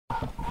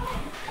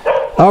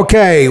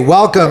Okay,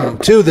 welcome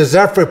to the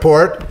ZEPH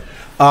Report,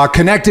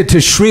 connected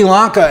to Sri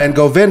Lanka and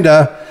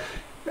Govinda.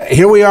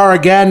 Here we are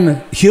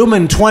again,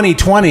 Human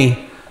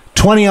 2020,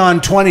 20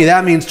 on 20.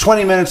 That means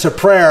 20 minutes of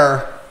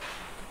prayer,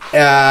 you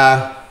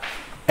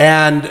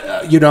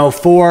know,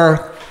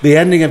 for the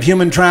ending of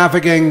human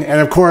trafficking.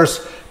 And of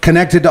course,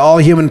 connected to all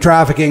human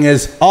trafficking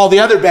is all the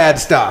other bad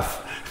stuff.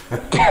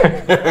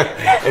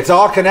 It's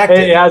all connected.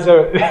 Hey,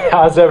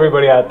 how's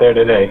everybody out there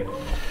today?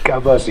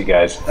 God bless you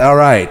guys. All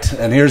right,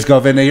 and here's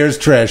Govinda, here's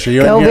Trish. Are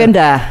you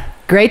Govinda,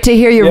 great to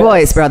hear your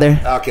voice, brother.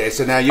 Okay,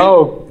 so now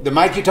the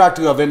mic you talk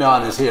to Govinda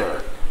on is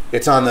here.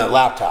 It's on the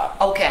laptop.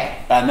 Okay.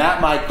 And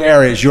that mic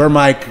there is your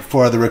mic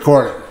for the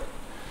recording.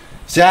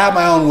 See, I have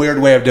my own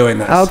weird way of doing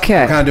this.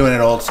 Okay. I'm kind of doing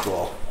it old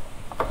school.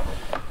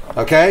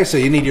 Okay, so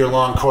you need your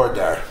long cord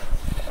there.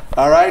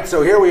 All right,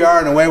 so here we are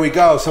and away we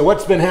go. So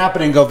what's been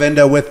happening,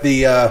 Govinda, with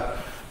the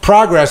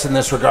progress in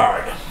this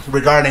regard,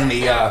 regarding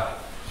the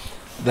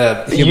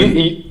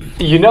human...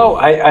 You know,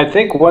 I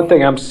think one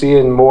thing I'm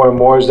seeing more and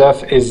more,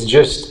 Zeph, is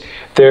just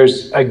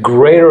there's a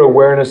greater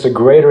awareness, a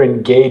greater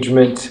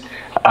engagement,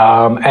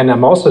 and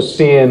I'm also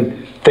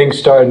seeing things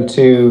starting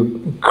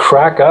to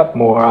crack up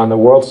more on the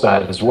world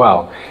side as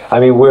well. I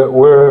mean,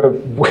 we're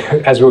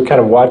as we're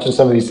kind of watching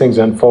some of these things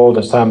unfold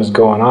as time is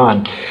going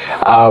on,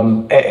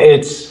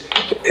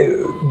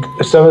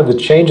 some of the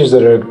changes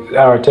that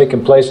are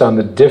taking place on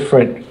the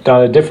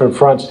different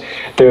fronts.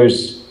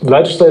 There's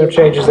legislative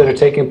changes that are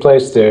taking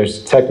place.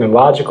 There's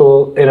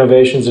technological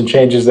innovations and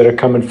changes that are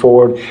coming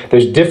forward.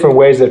 There's different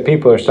ways that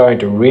people are starting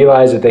to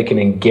realize that they can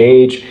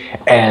engage.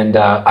 And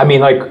I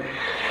mean, like,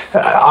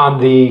 on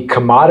the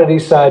commodity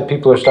side,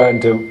 people are starting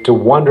to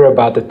wonder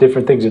about the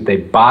different things that they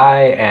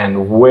buy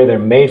and where they're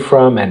made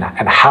from and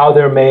how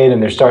they're made.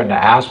 And they're starting to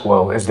ask,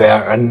 well, is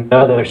there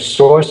another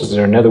source? Is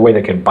there another way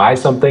they can buy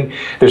something?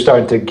 They're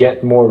starting to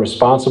get more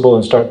responsible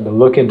and starting to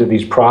look into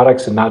these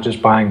products and not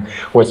just buying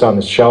what's on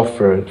the shelf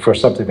for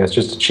something that's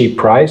just a cheap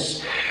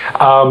price.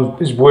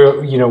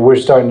 We're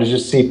starting to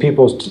just see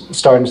people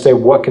starting to say,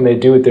 what can they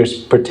do with their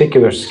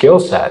particular skill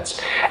sets,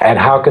 and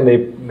how can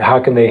they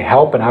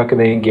help, and how can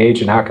they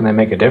engage, and how can they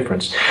make a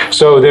difference?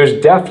 So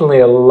there's definitely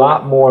a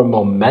lot more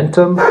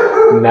momentum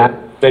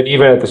than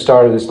even at the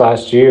start of this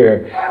last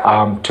year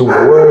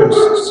towards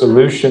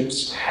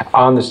solutions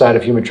on the side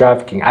of human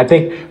trafficking. I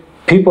think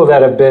people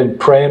that have been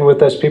praying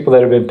with us, people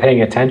that have been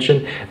paying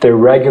attention, they're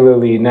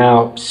regularly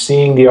now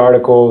seeing the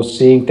articles,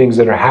 seeing things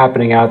that are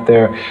happening out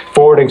there,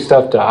 forwarding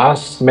stuff to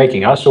us,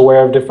 making us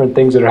aware of different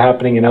things that are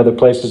happening in other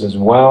places as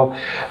well.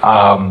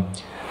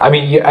 I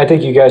mean, I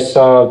think you guys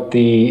saw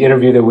the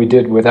interview that we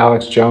did with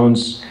Alex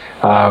Jones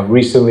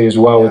recently as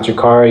well with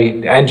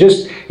Jakari. And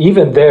just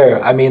even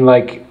there, I mean,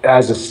 like,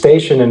 as a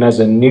station and as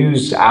a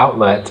news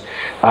outlet,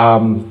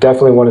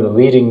 definitely one of the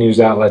leading news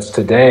outlets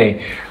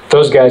today,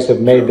 those guys have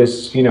made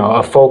this, you know,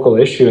 a focal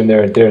issue, and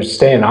they're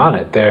staying on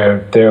it.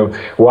 They're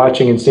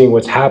watching and seeing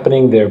what's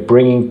happening. They're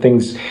bringing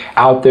things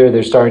out there.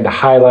 They're starting to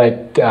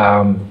highlight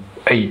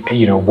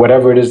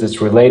whatever it is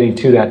that's relating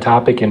to that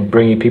topic and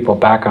bringing people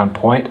back on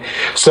point.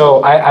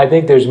 So I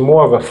think there's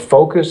more of a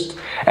focused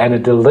and a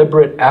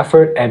deliberate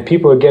effort, and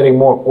people are getting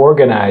more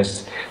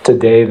organized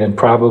today than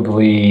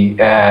probably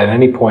at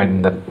any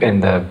point in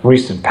the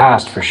recent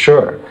past, for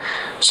sure.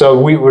 So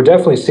we're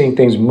definitely seeing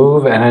things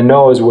move, and I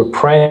know as we're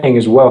praying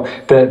as well,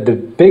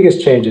 the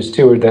biggest changes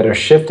too that are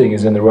shifting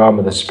is in the realm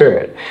of the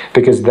spirit,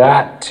 because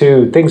that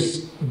too,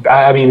 things,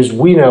 I mean, as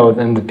we know,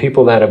 and the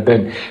people that have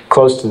been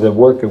close to the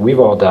work that we've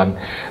all done,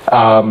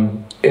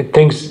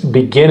 things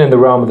begin in the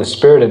realm of the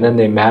spirit, and then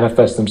they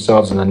manifest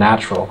themselves in the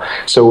natural.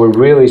 So we're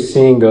really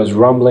seeing those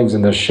rumblings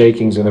and those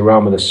shakings in the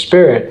realm of the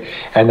spirit,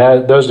 and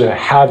those are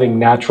having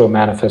natural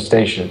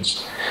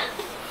manifestations.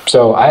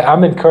 So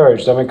I'm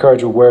encouraged. I'm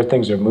encouraged with where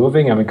things are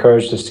moving. I'm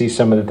encouraged to see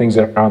some of the things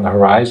that are on the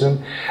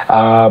horizon.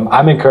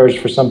 I'm encouraged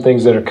for some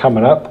things that are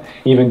coming up,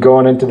 even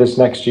going into this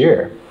next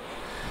year.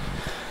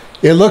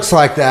 It looks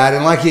like that,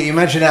 and like you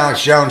mentioned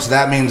Alex Jones,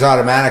 that means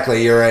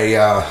automatically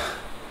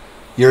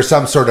you're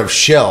some sort of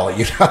shill.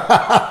 You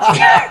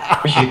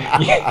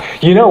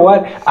know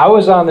what? I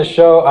was on the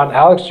show on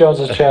Alex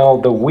Jones's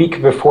channel the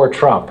week before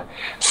Trump.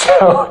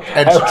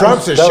 And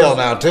Trump's a shill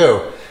now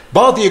too.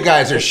 Both of you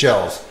guys are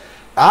shills.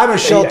 I'm a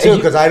shill too,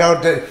 because I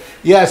don't.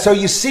 Yeah, so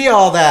you see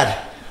all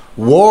that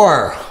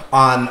war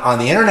on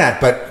the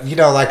internet, but you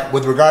know, like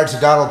with regards to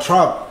Donald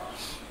Trump,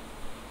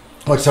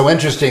 what's so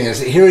interesting is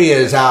here he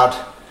is out,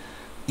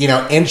 you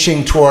know,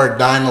 inching toward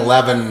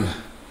 9/11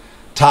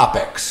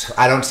 topics.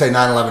 I don't say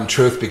 9/11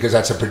 truth because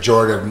that's a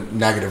pejorative,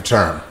 negative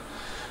term,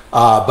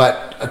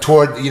 but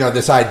toward, you know,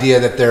 this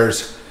idea that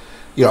there's,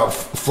 you know,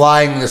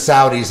 flying the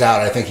Saudis out.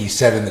 I think he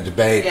said in the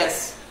debate.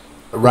 Yes.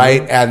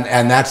 Right,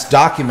 and that's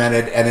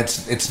documented, and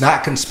it's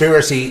not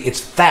conspiracy,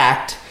 it's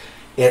fact.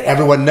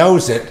 Everyone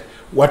knows it.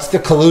 What's the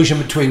collusion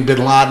between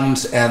Bin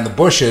Laden's and the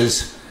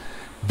Bushes?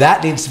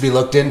 That needs to be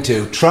looked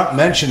into. Trump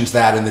mentions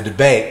that in the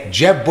debate.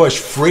 Jeb Bush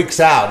freaks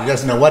out. He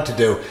doesn't know what to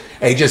do,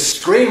 and he just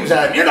screams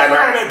at him, "You're not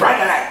going to be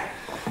president.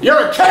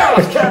 You're a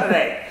terrorist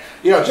candidate."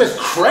 You know, just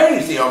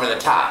crazy over the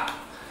top.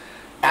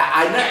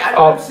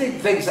 I'm seeing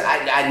things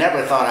I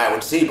never thought I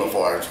would see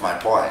before. Is my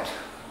point.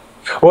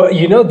 Well,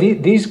 you know,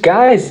 these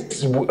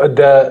guys,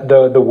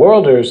 the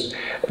worlders,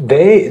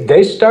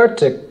 they start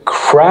to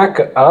crack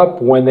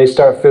up when they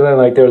start feeling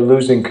like they're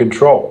losing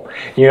control.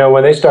 You know,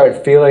 when they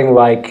start feeling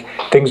like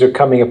things are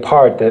coming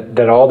apart,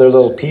 that all their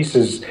little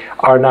pieces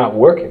are not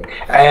working.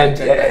 And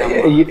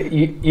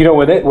you know,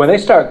 when they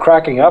start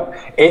cracking up,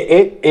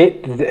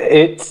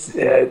 it's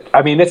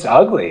I mean, it's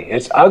ugly.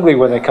 It's ugly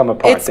when they come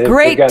apart. It's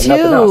great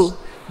too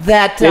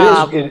that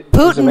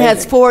Putin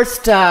has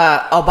forced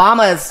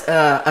Obama's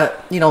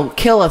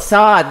kill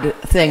Assad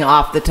thing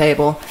off the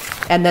table,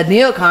 and the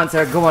neocons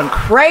are going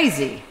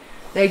crazy.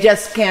 They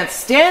just can't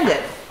stand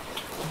it.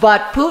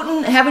 But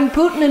having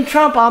Putin and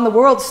Trump on the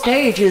world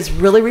stage is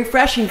really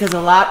refreshing because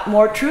a lot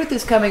more truth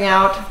is coming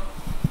out.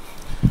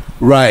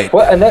 Right.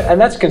 Well, and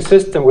that's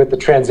consistent with the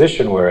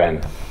transition we're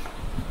in.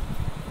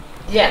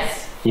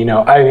 Yes. You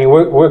know, I mean,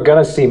 we're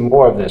going to see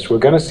more of this. We're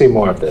going to see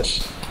more of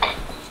this.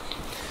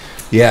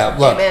 Yeah,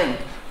 look, Amen.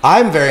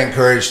 I'm very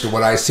encouraged to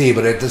what I see,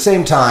 but at the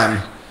same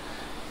time,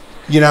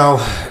 you know,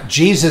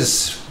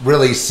 Jesus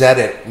really said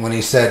it when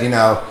he said, you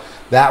know,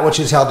 that which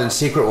is held in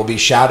secret will be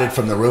shouted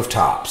from the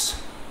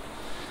rooftops.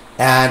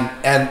 And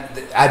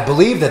I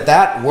believe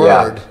that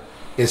word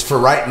is for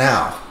right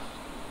now.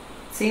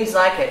 Seems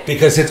like it.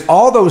 Because it's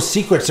all those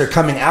secrets are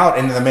coming out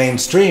into the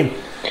mainstream.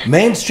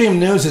 Mainstream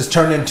news has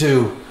turned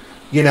into,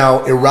 you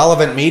know,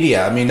 irrelevant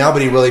media. I mean,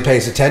 nobody really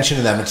pays attention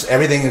to them.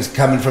 Everything is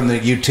coming from the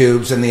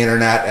YouTubes and the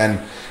internet.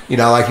 And, you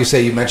know, like you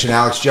say, you mentioned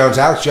Alex Jones.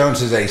 Alex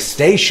Jones is a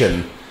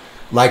station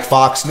like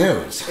Fox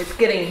News. It's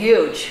getting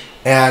huge.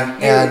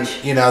 And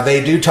you know,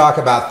 they do talk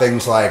about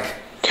things like,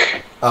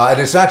 and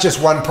it's not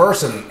just one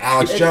person,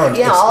 Alex Jones.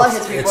 Yeah, all of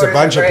his it's a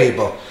bunch of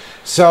people.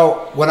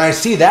 So when I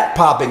see that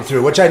popping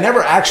through, which I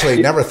never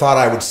thought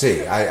I would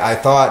see. I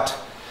thought,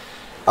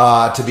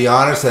 to be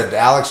honest, that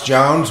Alex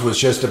Jones was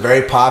just a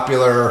very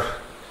popular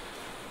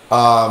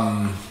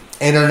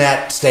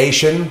internet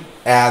station,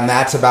 and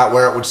that's about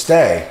where it would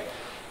stay.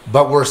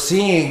 But we're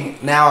seeing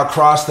now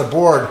across the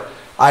board.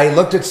 I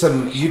looked at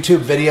some YouTube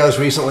videos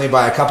recently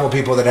by a couple of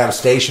people that have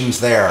stations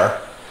there,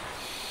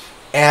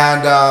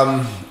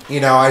 and you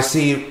know, I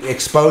see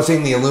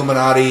exposing the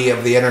Illuminati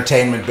of the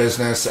entertainment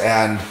business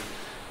and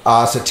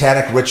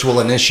satanic ritual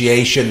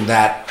initiation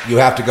that you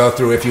have to go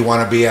through if you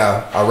want to be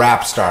a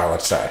rap star,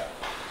 let's say.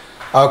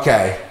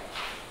 Okay.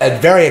 And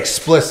very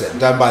explicit,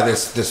 done by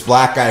this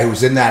black guy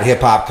who's in that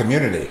hip-hop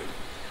community.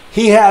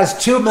 He has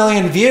 2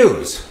 million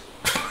views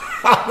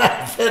on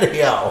that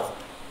video.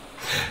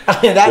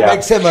 I mean, that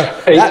makes him a...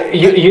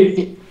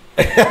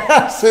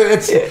 so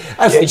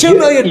that's 2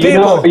 million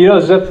people. You know,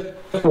 Zip,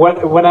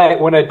 when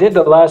I did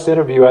the last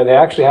interview, they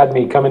actually had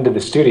me come into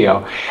the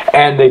studio,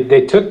 and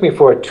they took me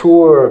for a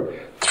tour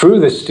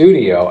through the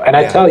studio, and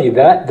I tell you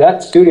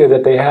that studio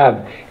that they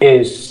have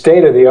is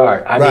state of the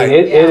art. I mean,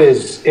 it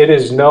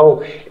is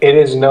no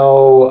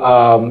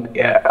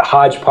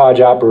hodgepodge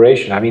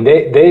operation. I mean,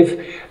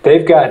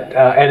 they've got,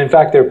 and in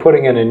fact, they're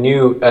putting in a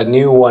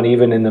new one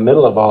even in the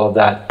middle of all of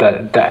that.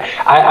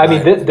 I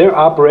mean, their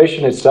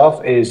operation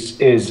itself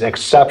is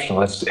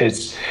exceptional.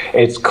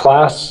 It's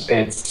class,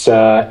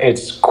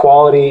 it's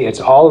quality,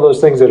 it's all of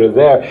those things that are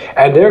there,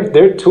 and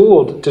they're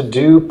tooled to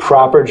do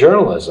proper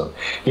journalism.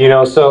 You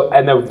know, so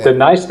and the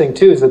nice thing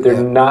too is that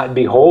they're not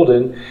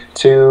beholden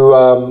to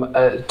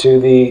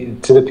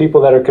the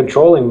people that are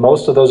controlling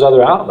most of those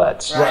other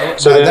outlets. Right.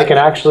 So that they can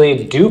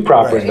actually do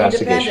proper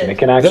investigation. They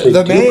can actually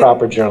do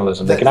proper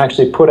journalism. They can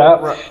actually put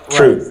out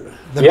truth.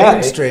 The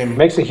mainstream it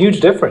makes a huge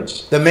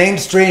difference. The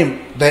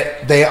mainstream,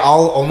 they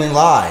all only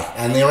lie,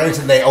 and the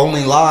reason they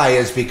only lie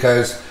is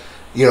because,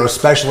 you know,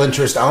 special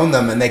interests own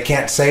them and they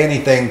can't say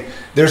anything.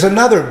 There's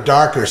another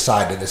darker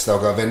side to this, though,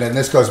 Govinda, and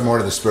this goes more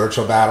to the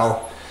spiritual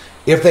battle.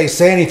 If they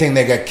say anything,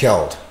 they get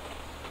killed.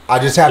 I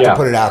just have to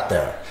put it out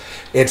there.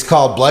 It's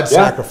called blood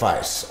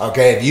sacrifice.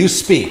 Okay, if you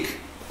speak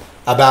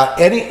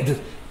about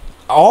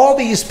all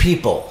these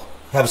people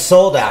have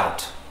sold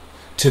out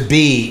to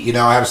be, you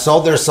know, have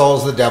sold their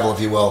souls to the devil, if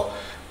you will,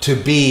 to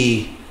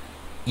be,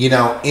 you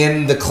know,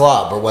 in the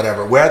club or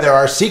whatever, where there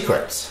are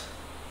secrets.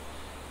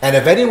 And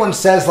if anyone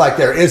says like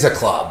there is a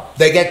club,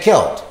 they get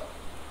killed.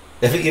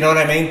 If you know what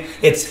I mean?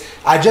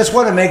 I just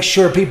want to make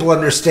sure people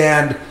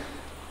understand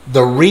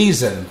the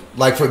reason.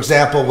 Like, for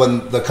example,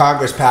 when the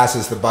Congress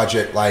passes the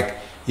budget, like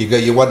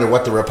you wonder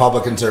what the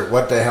Republicans are,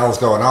 what the hell's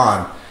going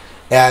on.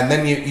 And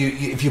then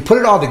if you put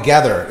it all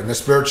together in the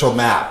spiritual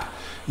map,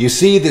 you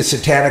see the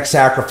satanic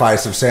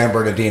sacrifice of San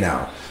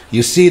Bernardino.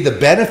 You see the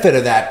benefit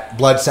of that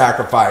blood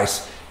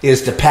sacrifice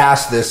is to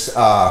pass this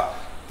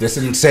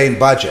insane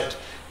budget,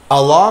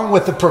 along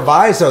with the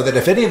proviso that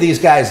if any of these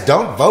guys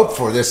don't vote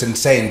for this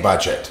insane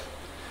budget,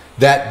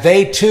 that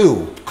they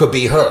too could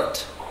be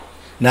hurt.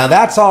 Now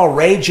that's all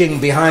raging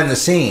behind the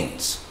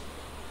scenes.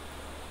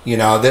 You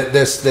know,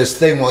 this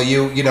thing. Well,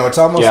 you know, it's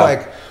almost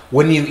like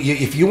when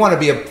if you want to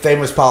be a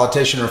famous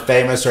politician or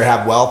famous or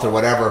have wealth or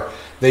whatever,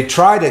 they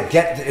try to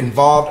get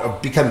involved or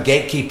become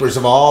gatekeepers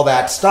of all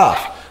that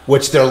stuff,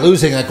 which they're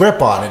losing a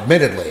grip on,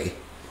 admittedly.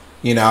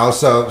 You know,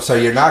 so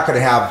you're not going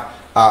to have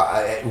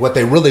what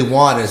they really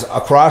want is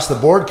across the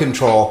board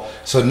control.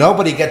 So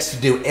nobody gets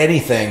to do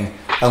anything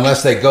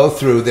unless they go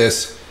through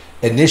this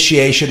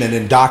initiation and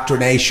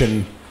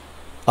indoctrination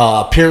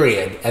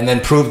period, and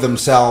then prove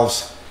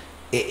themselves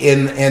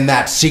in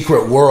that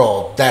secret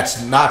world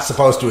that's not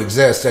supposed to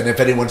exist. And if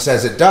anyone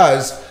says it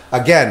does,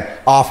 again,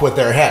 off with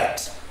their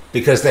heads.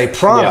 Because they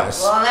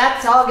promise. Well,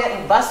 that's all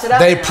getting busted up.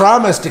 They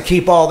promise to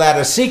keep all that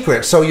a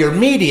secret. So your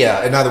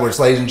media, in other words,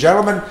 ladies and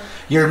gentlemen,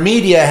 your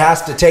media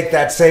has to take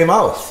that same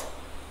oath.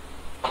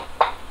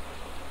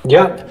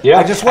 Yeah.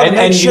 I just want to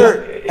make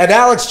sure. And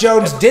Alex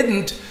Jones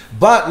didn't.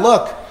 But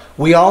look,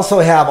 we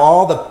also have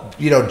all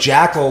the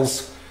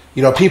jackals,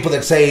 people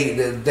that say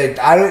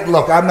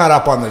look. I'm not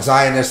up on the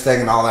Zionist thing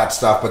and all that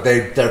stuff, but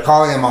they're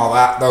calling him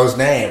all those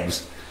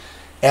names.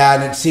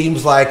 And it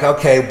seems like,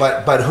 okay,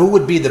 but who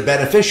would be the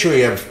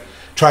beneficiary of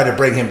trying to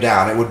bring him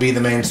down? It would be the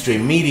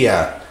mainstream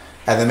media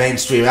and the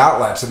mainstream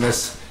outlets.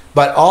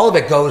 But all of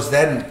it goes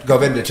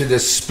into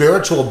this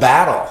spiritual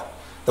battle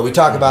that we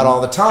talk about all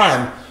the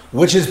time,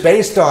 which is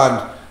based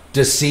on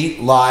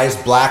deceit, lies,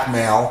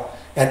 blackmail,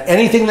 and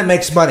anything that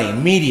makes money.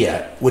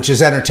 Media, which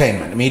is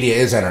entertainment. Media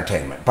is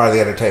entertainment, part of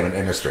the entertainment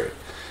industry.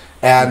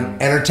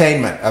 And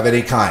entertainment of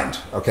any kind,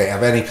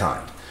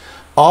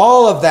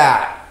 all of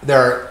that.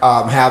 There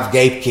have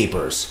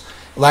gatekeepers.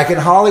 Like in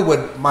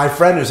Hollywood, my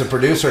friend who's a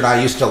producer and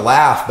I used to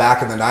laugh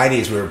back in the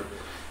 90s.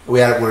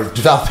 We were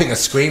developing a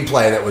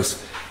screenplay that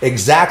was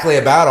exactly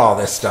about all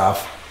this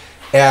stuff.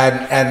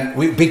 And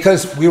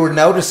because we were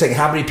noticing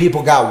how many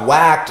people got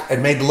whacked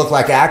and made to look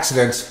like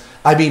accidents.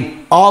 I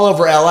mean, all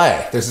over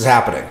LA, this is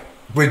happening.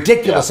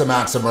 Ridiculous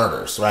amounts of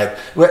murders, right?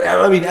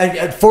 I mean,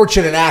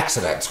 unfortunate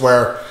accidents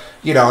where,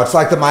 it's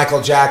like the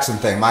Michael Jackson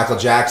thing. Michael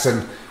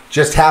Jackson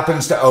just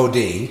happens to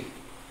OD.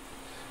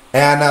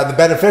 And the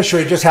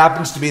beneficiary just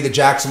happens to be the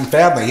Jackson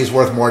family. He's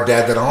worth more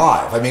dead than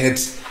alive. I mean,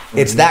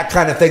 it's that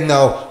kind of thing,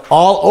 though,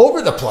 all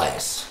over the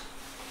place.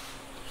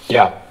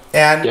 Yeah.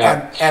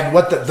 And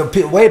what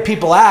the way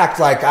people act,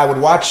 like I would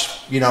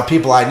watch,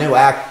 people I knew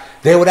act,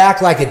 they would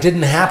act like it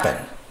didn't happen.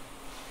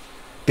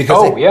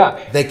 Because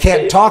they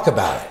can't talk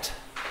about it.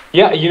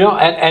 Yeah,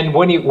 and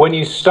when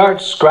you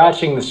start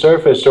scratching the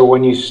surface, or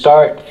when you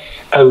start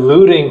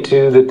alluding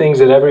to the things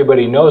that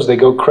everybody knows, they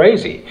go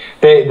crazy.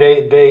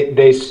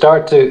 They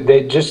start to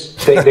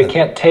they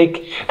can't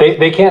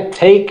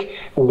take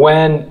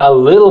when a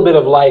little bit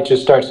of light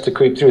just starts to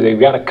creep through. They've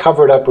got to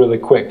cover it up really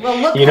quick.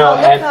 Well, look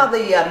how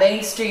the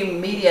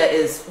mainstream media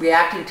is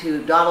reacting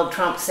to Donald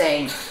Trump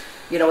saying,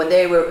 when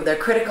they're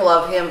critical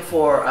of him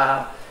for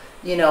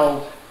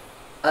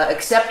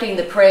accepting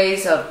the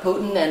praise of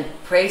Putin and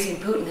praising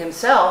Putin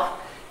himself,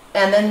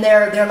 and then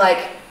they're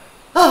like,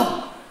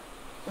 oh,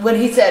 when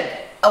he said,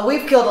 oh,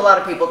 we've killed a lot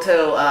of people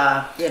too,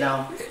 and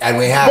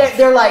we have.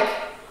 They're like,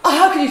 oh,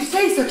 how can you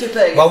say such a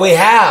thing? Well, we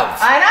have.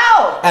 I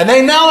know. And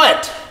they know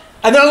it,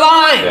 and they're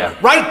lying. Yeah.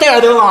 Right there,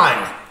 they're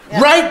lying.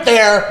 Yeah. Right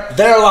there,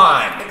 they're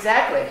lying.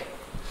 Exactly.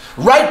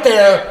 Right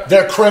there,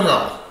 they're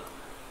criminal.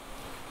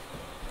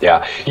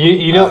 Yeah,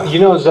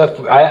 Zeph,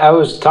 I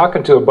was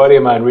talking to a buddy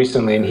of mine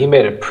recently, and he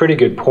made a pretty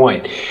good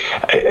point.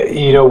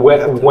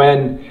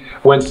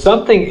 When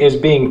something is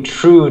being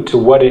true to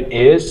what it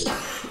is,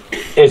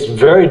 it's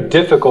very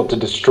difficult to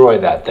destroy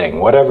that thing,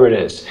 whatever it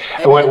is.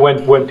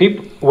 When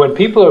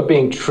people are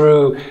being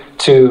true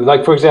to,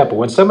 like, for example,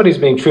 when somebody's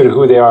being true to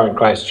who they are in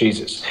Christ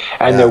Jesus,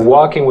 and they're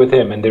walking with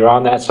him, and they're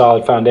on that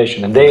solid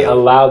foundation, and they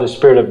allow the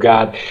Spirit of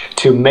God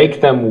to make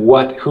them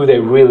who they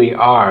really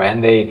are,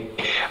 and they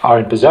are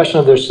in possession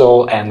of their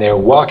soul, and they're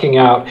walking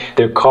out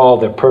their call,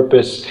 their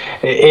purpose,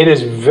 it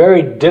is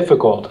very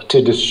difficult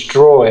to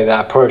destroy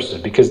that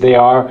person, because they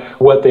are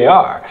what they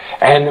are.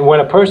 And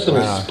when a person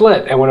is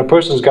split, and when a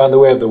person's gone the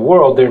way of the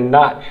world, they're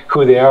not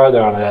who they are.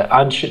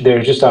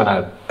 They're just on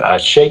a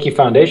shaky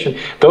foundation.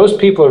 Those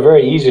people are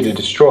very easy to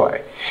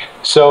destroy.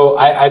 So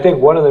I think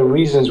one of the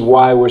reasons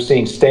why we're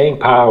seeing staying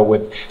power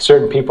with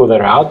certain people that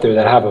are out there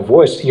that have a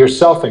voice,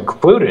 yourself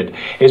included,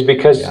 is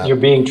because you're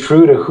being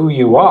true to who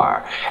you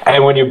are.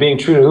 And when you're being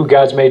true to who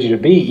God's made you to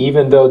be,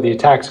 even though the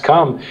attacks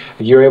come,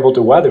 you're able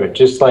to weather it,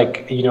 just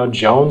like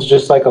Jones,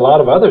 just like a lot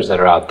of others that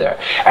are out there.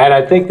 And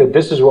I think that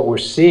this is what we're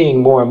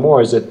seeing more and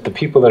more, is that the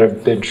people that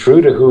have been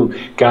true to who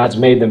God's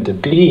made them to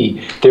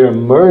be, they're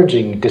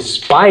emerging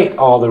despite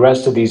all the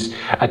rest of these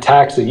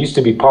attacks that used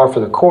to be par for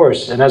the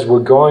course. And as we're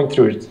going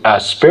through a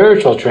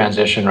spiritual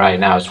transition right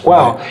now as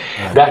well,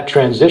 that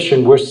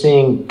transition, we're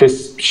seeing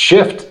this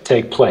shift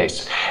take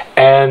place,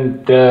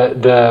 and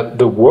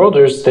the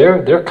worlders,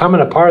 they're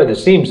coming apart at the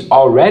seams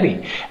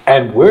already,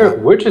 and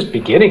we're just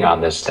beginning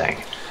on this thing.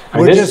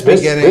 We're just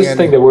beginning on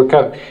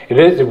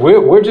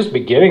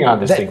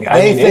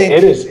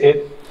this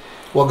thing.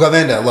 Well,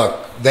 Govinda,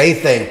 look, they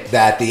think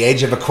that the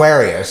age of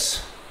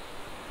Aquarius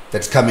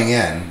that's coming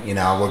in,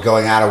 we're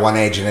going out of one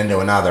age and into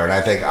another, and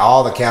I think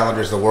all the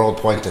calendars of the world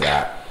point to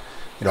that.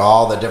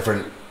 All the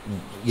different,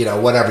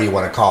 whatever you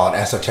want to call it,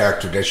 esoteric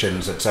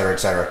traditions, et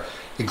cetera,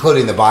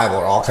 including the Bible,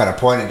 are all kind of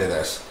pointing to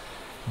this.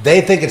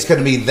 They think it's going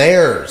to be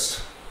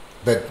theirs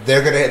but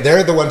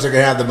they're the ones that are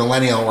going to have the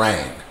millennial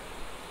reign.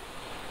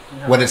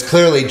 When it's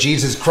clearly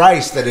Jesus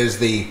Christ that is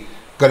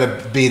going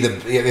to be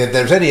if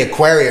there's any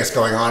Aquarius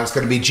going on, it's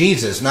going to be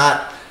Jesus,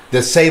 not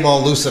the same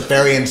old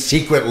Luciferian,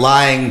 secret,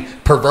 lying,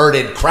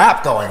 perverted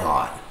crap going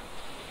on.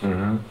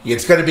 Mm-hmm.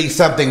 It's going to be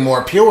something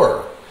more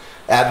pure.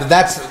 But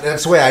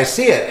that's the way I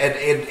see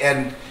it.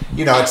 And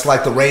it's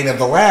like the reign of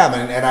the Lamb.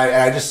 And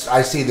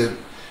I see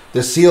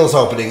the seals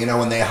opening,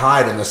 when they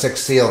hide in the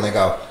sixth seal and they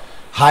go,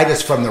 hide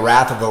us from the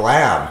wrath of the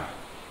Lamb.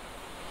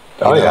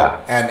 Yeah.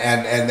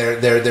 And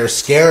they're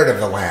scared of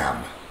the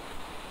Lamb.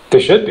 They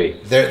should be.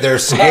 They're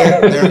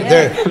scared.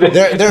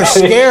 They're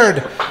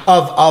scared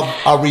of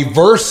a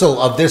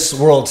reversal of this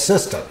world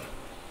system.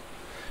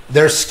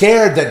 They're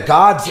scared that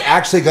God's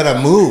actually going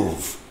to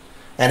move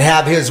and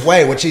have His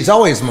way, which He's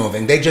always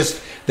moving. They've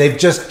just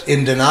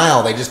in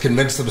denial. They just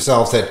convince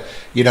themselves that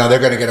they're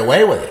going to get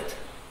away with it.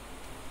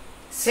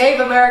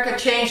 Save America,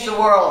 change the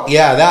world.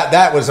 Yeah,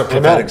 that was a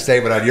prophetic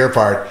statement on your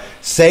part.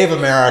 Save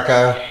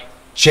America,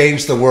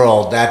 change the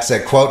world. That's a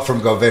quote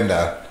from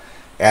Govinda,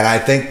 and I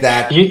think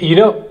that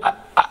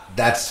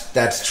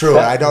that's true.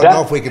 I don't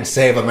know if we can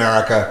save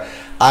America.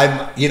 I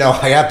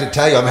have to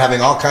tell you, I'm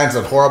having all kinds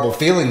of horrible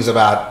feelings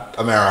about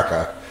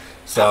America.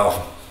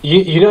 So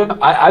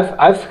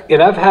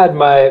I've had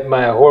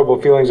my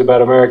horrible feelings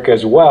about America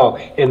as well.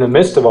 In the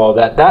midst of all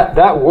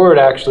that word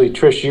actually,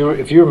 Trish,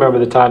 if you remember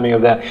the timing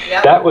of that,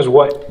 that was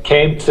what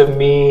came to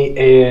me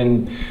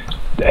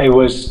it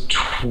was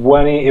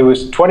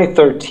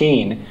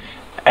 2013.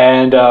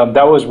 And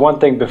that was one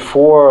thing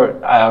before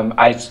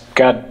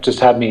just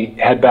had me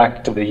head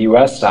back to the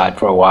U.S. side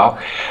for a while.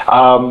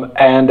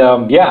 And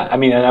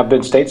I've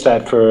been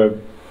stateside for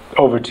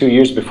over 2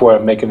 years before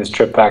I'm making this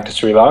trip back to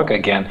Sri Lanka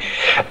again,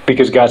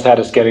 because God's had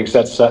us getting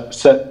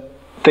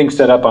things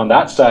set up on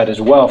that side as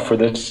well for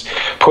this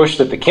push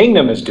that the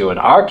kingdom is doing,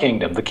 our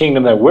kingdom, the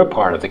kingdom that we're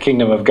part of, the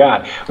kingdom of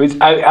God.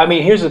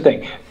 Here's the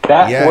thing.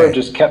 That word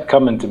just kept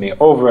coming to me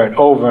over and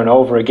over and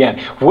over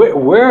again.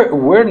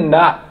 We're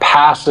not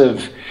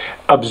passive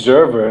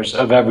observers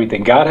of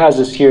everything. God has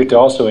us here to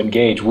also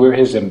engage. We're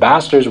His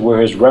ambassadors.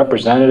 We're His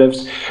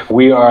representatives.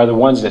 We are the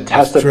ones that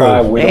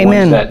testify. We're the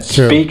ones that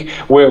speak.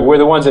 We're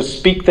the ones that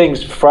speak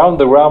things from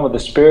the realm of the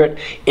Spirit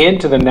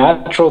into the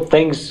natural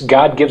things.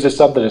 God gives us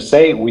something to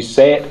say. We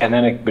say it, and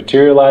then it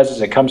materializes.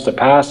 It comes to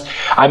pass.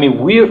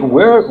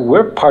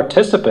 We're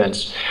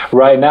participants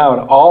right now in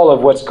all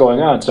of what's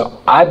going on.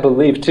 So I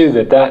believe too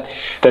that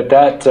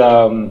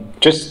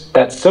just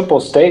that simple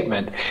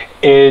statement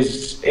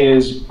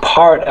is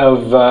part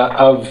of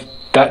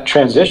that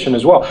transition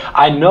as well.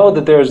 I know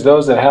that there's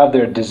those that have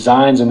their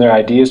designs and their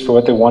ideas for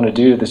what they want to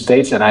do to the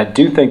States, and I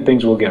do think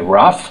things will get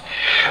rough.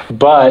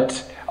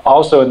 But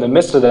also in the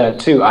midst of that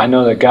too, I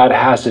know that God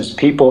has His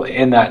people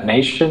in that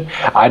nation.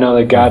 I know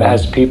that God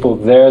has people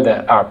there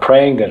that are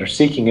praying, that are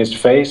seeking His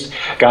face.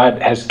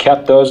 God has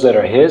kept those that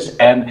are His,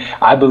 and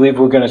I believe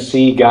we're going to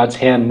see God's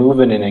hand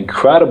moving in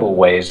incredible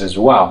ways as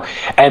well.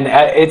 And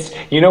it's,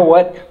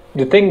 what?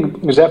 The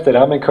thing, Zeph, that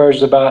I'm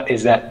encouraged about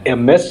is that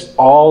amidst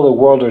all the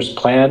world's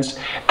plans,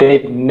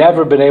 they've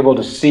never been able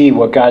to see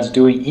what God's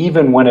doing,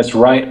 even when it's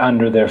right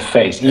under their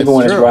face, even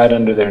when it's right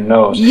under their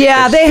nose.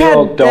 Yeah, they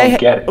don't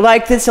get it.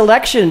 Like this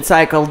election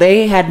cycle,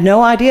 they had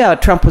no idea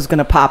Trump was going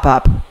to pop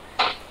up.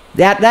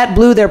 That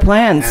blew their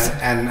plans.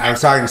 And I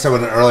was talking to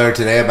someone earlier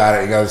today about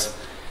it. He goes,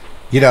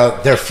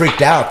 they're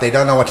freaked out. They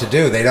don't know what to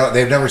do.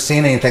 They've never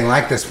seen anything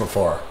like this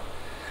before.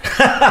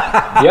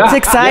 It's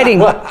exciting.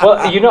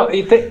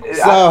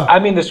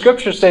 The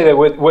scriptures say that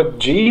with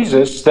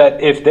Jesus,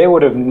 that if they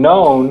would have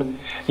known,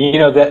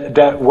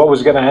 that what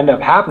was going to end up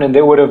happening,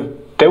 they would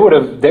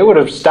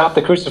have stopped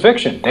the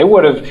crucifixion. They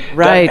would have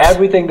done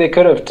everything they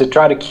could have to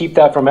try to keep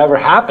that from ever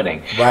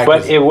happening. Right.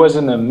 But it was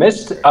in the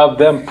midst of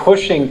them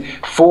pushing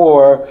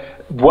for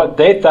what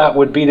they thought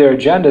would be their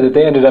agenda that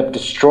they ended up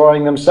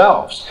destroying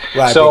themselves.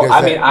 Right, so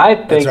I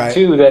think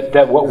too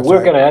that what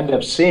we're going to end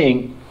up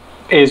seeing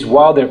is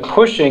while they're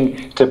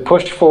pushing to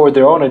push forward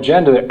their own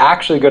agenda, they're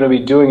actually going to be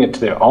doing it to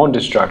their own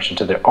destruction,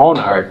 to their own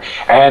hurt.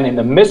 And in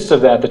the midst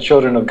of that, the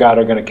children of God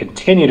are going to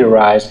continue to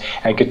rise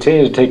and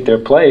continue to take their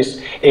place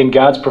in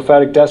God's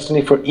prophetic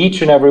destiny for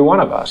each and every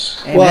one of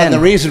us. Amen. Well, and the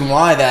reason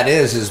why that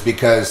is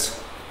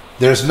because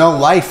there's no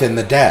life in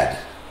the dead.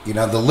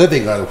 The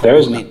living are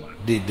who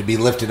need to be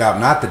lifted up,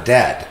 not the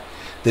dead.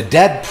 The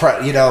dead,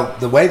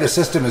 the way the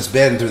system has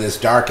been through this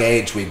dark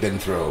age we've been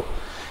through,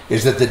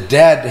 is that the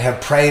dead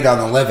have preyed on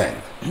the living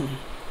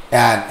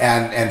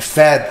and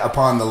fed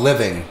upon the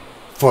living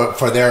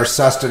for their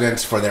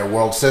sustenance, for their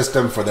world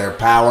system, for their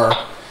power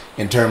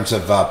in terms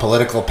of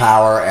political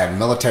power and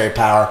military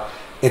power.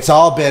 It's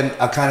all been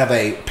a kind of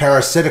a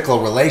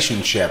parasitical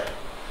relationship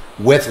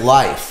with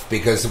life,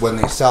 because when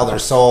they sell their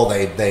soul,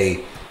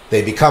 they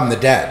become the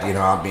dead.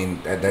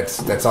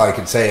 That's all I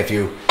can say. If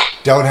you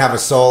don't have a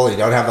soul, you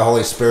don't have the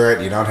Holy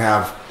Spirit,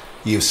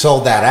 you've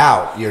sold that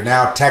out, you're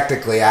now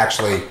technically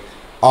actually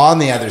on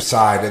the other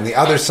side, and the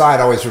other side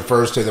always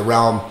refers to the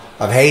realm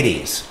of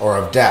Hades or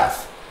of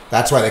death.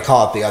 That's why they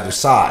call it the other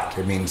side.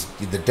 It means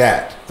the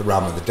dead, the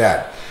realm of the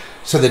dead.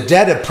 So the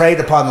dead have preyed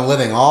upon the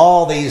living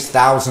all these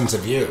thousands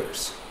of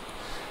years.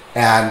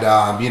 And,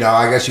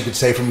 I guess you could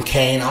say from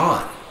Cain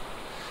on.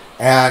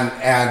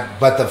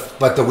 But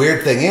the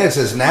weird thing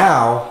is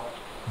now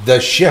the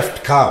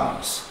shift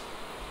comes.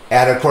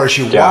 And of course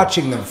you're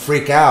watching them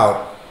freak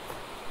out.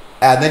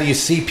 And then you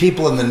see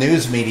people in the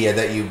news media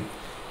that you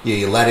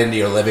let into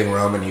your living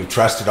room and you've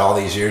trusted all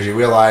these years. You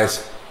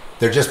realize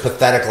they're just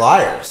pathetic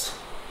liars.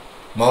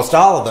 Most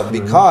all of them,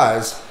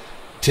 because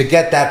to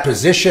get that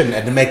position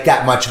and to make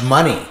that much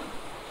money,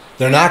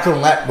 they're not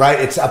going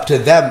to it's up to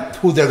them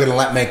who they're going to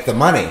let make the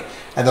money.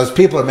 And those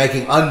people are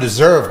making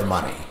undeserved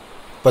money.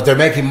 But they're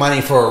making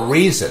money for a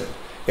reason.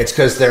 It's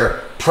because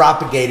they're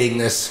propagating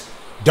this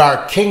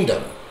dark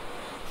kingdom.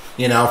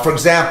 For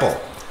example,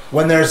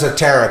 when there's a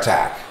terror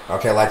attack,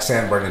 like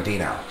San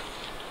Bernardino,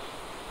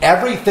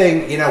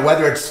 everything,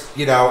 whether it's,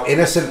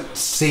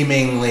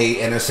 seemingly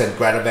innocent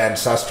Greta Van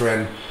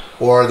Susteren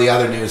or the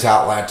other news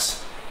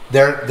outlets,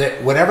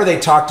 whenever they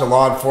talk to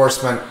law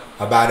enforcement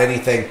about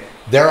anything,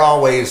 they're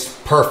always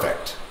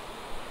perfect.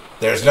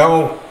 There's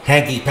no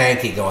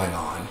hanky-panky going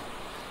on.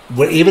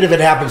 Even if it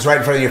happens right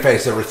in front of your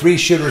face. There were 3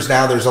 shooters,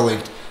 now there's only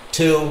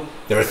 2.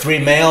 There are 3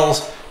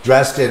 males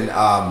dressed in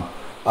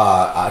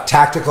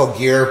tactical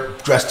gear,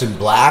 dressed in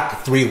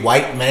black. 3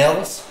 white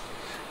males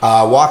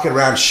walking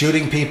around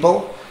shooting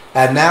people.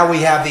 And now we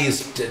have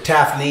these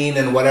Tafneen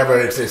and whatever.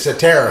 It's a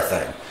terror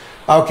thing.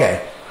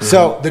 Okay.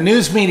 So the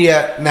news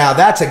media, now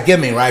that's a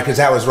gimme, right? Because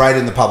that was right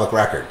in the public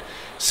record.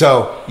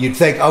 So you'd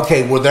think,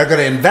 okay, well, they're going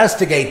to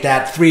investigate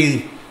that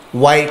 3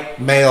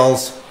 white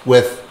males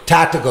with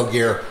tactical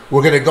gear.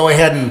 We're going to go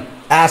ahead and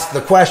ask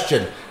the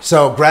question.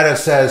 So Greta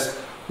says,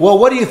 well,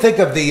 what do you think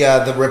of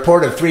the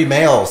report of 3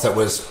 males that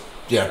was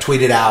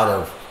tweeted out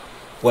or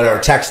whatever,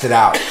 texted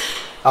out?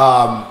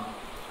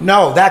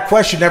 No, that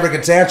question never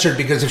gets answered,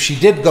 because if she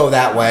did go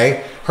that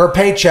way, her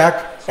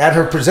paycheck and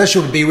her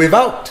position would be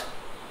revoked.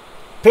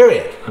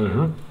 Period.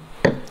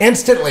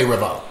 Instantly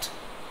revoked.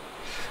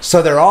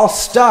 So they're all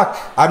stuck.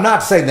 I'm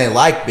not saying they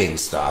like being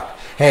stuck.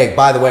 Hey,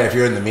 by the way, if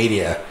you're in the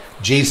media,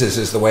 Jesus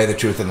is the way, the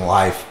truth, and the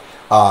life.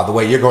 The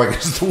way you're going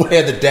is the way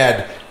of the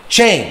dead.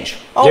 Change.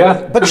 Oh,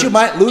 yeah. But you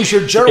might lose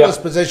your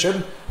journalist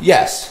position.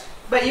 Yes.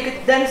 But you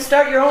could then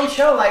start your own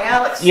show like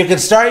Alex. You could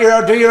start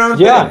do your own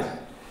thing.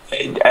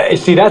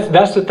 See,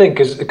 that's the thing,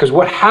 because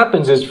what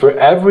happens is, for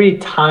every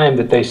time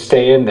that they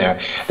stay in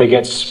there, they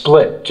get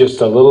split just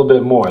a little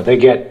bit more.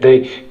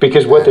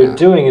 Because what they're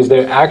doing is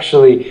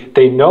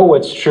they know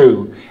what's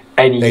true,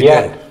 and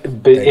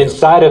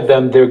inside of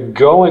them, they're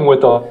going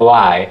with a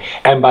lie.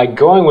 And by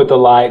going with the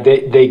lie,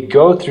 they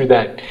go through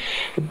that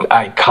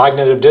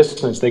cognitive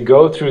dissonance. They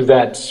go through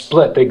that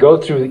split. They go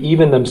through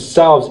even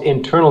themselves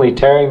internally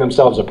tearing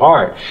themselves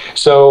apart.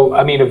 So,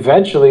 I mean,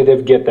 eventually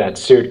they get that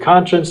seared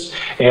conscience,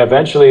 and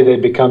eventually they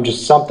become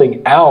just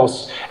something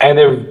else. And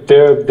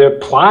they're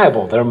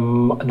pliable. They're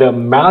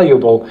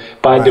malleable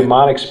by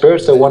demonic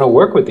spirits that want to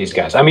work with these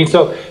guys. I mean,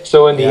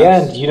 so in the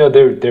end,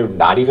 they're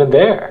not even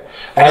there.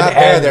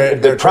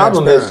 And the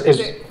problem is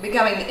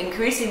becoming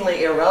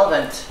increasingly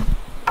irrelevant,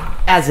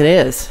 as it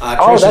is.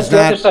 That's the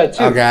other side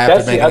too. Okay, I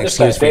have to make an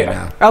excuse for you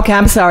now. Okay,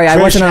 I'm sorry, I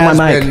wasn't on my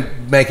mic. Trish has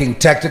been making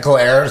technical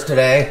errors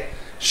today.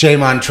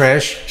 Shame on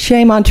Trish.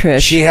 Shame on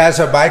Trish. She has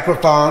a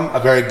microphone, a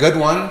very good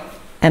one,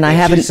 and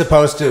she's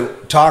supposed to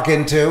talk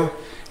into,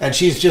 and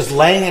she's just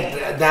laying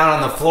it down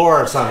on the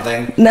floor or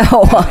something. No,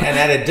 and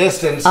at a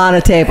distance on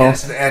a table.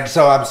 And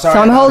so I'm sorry.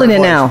 So I'm holding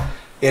it now.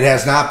 It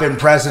has not been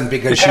present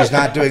because she's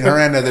not doing her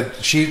end of the.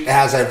 She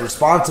has a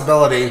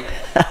responsibility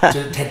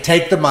to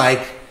take the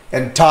mic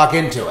and talk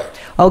into it.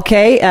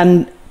 Okay,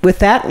 and with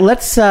that,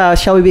 let's.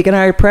 Shall we begin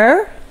our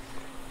prayer?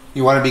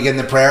 You want to begin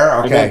the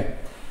prayer? Okay.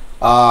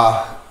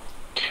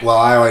 Well,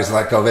 I always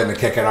let Govinda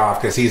kick it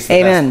off because he's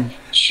the best.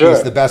 Sure.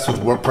 He's the best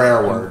with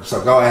prayer words.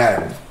 So go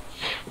ahead.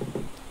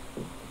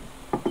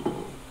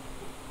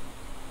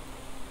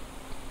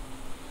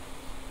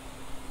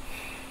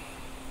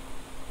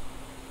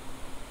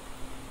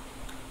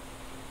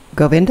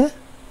 Govinda?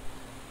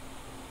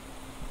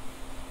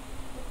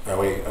 Are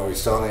we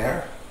still in the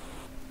air?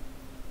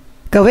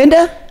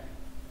 Govinda?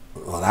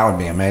 Well, that would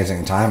be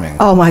amazing timing.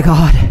 Oh my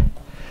God.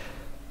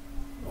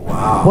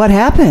 Wow. What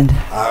happened?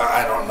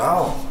 I don't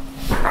know.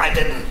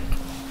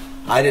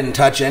 I didn't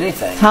touch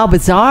anything. How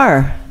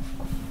bizarre.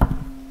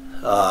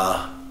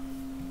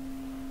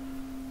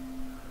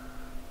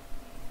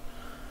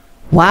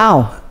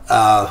 Wow.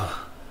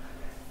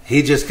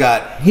 We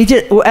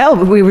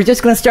were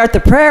just going to start the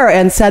prayer,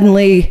 and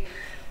suddenly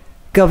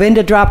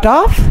Govinda dropped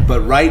off.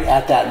 But right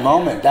at that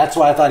moment, that's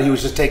why I thought he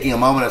was just taking a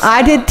moment of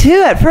silence. I did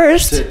too at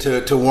first.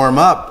 To warm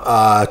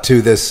up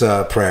to this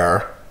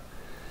prayer.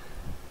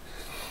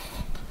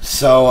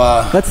 So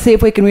let's see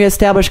if we can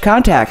reestablish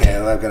contact. Okay,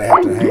 I'm going to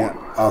have to hang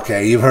up.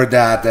 Okay, you've heard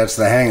that. That's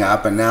the hang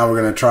up, and now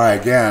we're going to try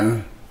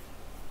again.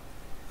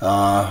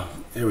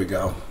 Here we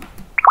go.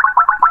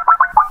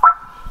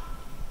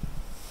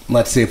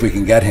 Let's see if we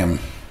can get him.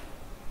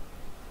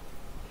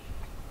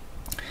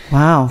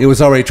 Wow. He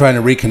was already trying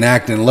to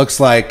reconnect, and it looks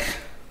like...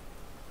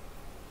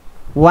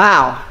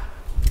 Wow.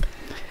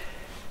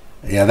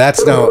 Yeah,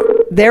 that's no...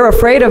 They're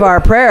afraid of our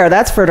prayer,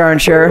 that's for darn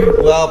sure.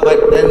 Well,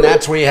 but then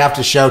that's where you have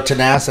to show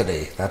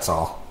tenacity, that's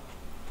all.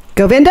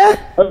 Govinda?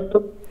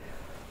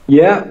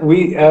 Yeah,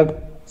 we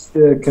have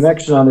a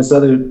connection on this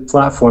other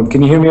platform.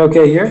 Can you hear me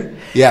okay here?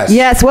 Yes.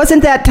 Yes,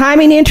 wasn't that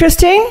timing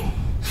interesting?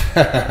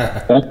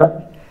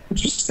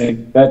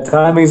 Interesting. That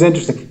timing is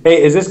interesting.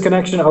 Hey, is this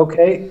connection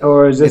okay,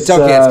 or is this? It's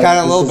okay. It's kind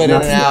of a little bit in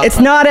and out. It's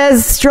not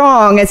as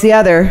strong as the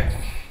other.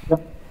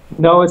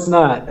 No, it's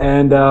not.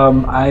 And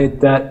I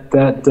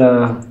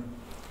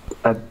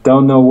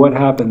don't know what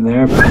happened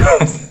there.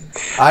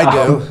 I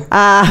do.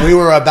 We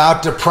were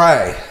about to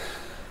pray.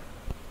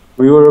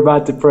 We were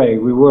about to pray.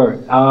 We were.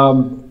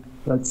 I'm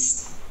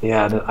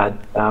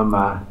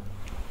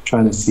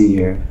trying to see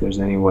here if there's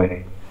any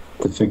way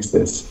to fix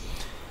this.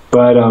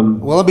 But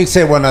well, let me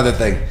say one other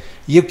thing.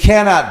 You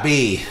cannot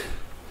be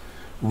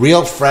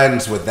real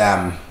friends with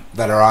them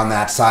that are on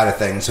that side of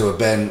things who have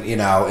been,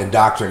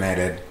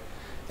 indoctrinated,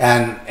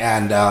 and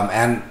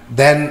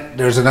then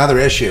there's another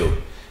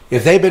issue.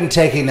 If they've been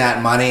taking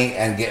that money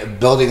and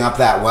building up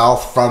that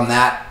wealth from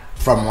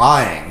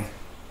lying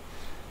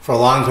for a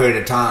long period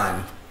of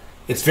time,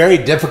 it's very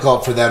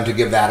difficult for them to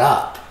give that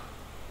up.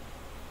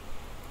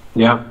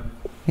 Yeah.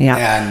 Yeah.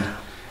 And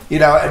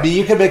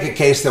you can make a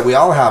case that we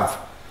all have.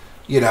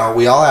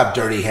 We all have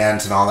dirty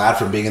hands and all that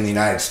from being in the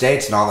United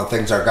States and all the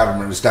things our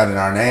government has done in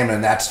our name,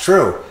 and that's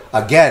true.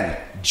 Again,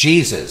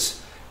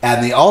 Jesus.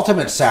 And the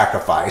ultimate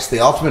sacrifice, the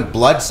ultimate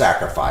blood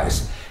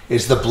sacrifice,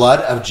 is the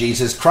blood of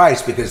Jesus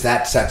Christ, because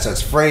that sets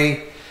us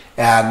free,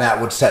 and that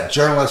would set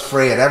journalists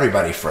free and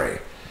everybody free.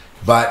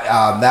 But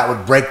that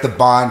would break the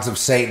bonds of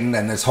Satan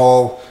and this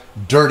whole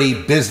dirty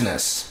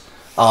business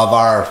of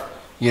our,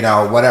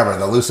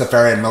 the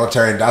Luciferian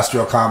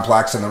military-industrial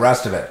complex and the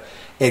rest of it.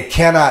 It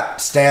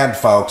cannot stand,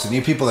 folks, and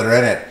you people that are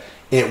in it,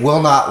 it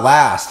will not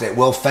last. It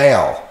will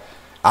fail.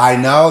 I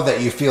know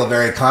that you feel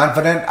very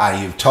confident.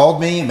 You've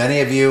told me, many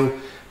of you,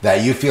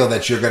 that you feel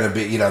that you're going to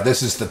be,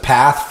 this is the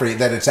path for you,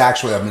 that it's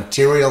actually a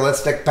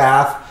materialistic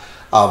path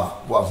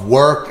of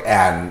work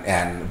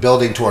and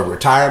building toward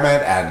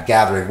retirement and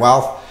gathering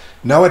wealth.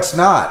 No, it's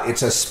not.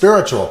 It's a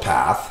spiritual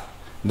path,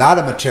 not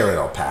a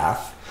material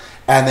path.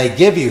 And they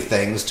give you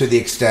things to the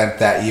extent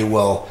that you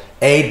will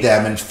aid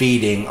them in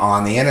feeding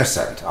on the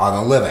innocent, on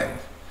the living.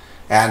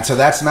 And so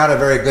that's not a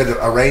very good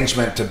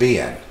arrangement to be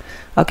in.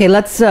 Okay,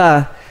 let's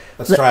try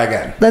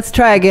again. Let's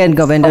try again,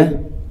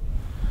 Govinda.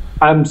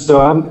 I'm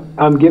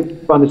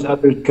giving on this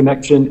other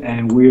connection,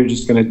 and we're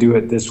just going to do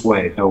it this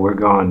way. No, we're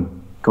going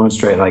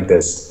straight like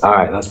this. All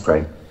right, let's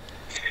pray.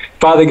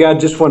 Father God,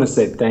 just want to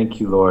say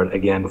thank you, Lord,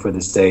 again for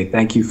this day.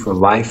 Thank you for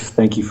life.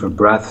 Thank you for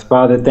breath.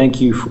 Father,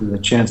 thank you for the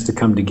chance to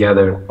come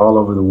together all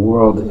over the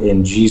world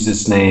in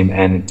Jesus' name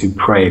and to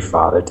pray,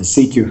 Father, to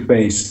seek your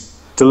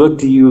face, to look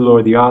to you,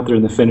 Lord, the author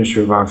and the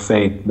finisher of our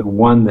faith, the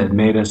one that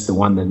made us, the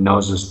one that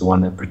knows us, the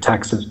one that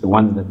protects us, the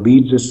one that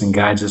leads us and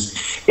guides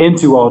us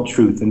into all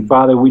truth. And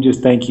Father, we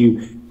just thank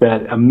you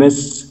that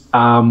amidst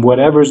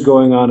whatever's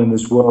going on in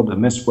this world,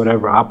 amidst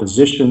whatever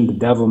opposition the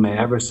devil may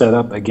ever set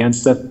up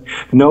against us,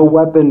 no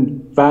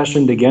weapon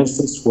fashioned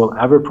against us will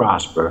ever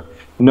prosper.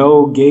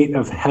 No gate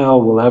of hell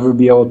will ever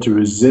be able to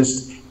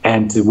resist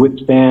and to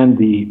withstand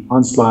the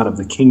onslaught of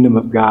the kingdom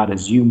of God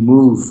as you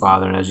move,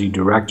 Father, and as you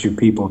direct your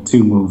people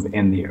to move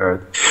in the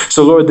earth.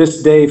 So, Lord,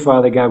 this day,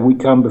 Father God, we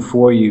come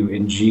before you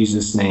in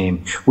Jesus'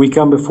 name. We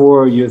come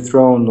before your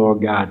throne,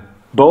 Lord God,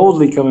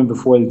 boldly coming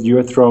before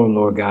your throne,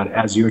 Lord God,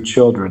 as your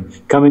children,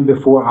 coming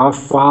before our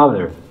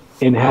Father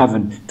in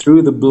heaven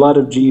through the blood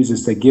of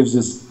Jesus that gives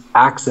us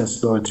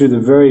access, Lord, through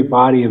the very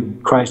body of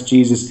Christ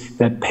Jesus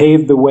that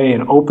paved the way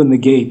and opened the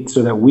gate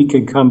so that we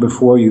can come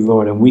before you,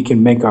 Lord, and we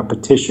can make our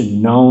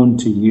petition known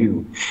to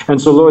you.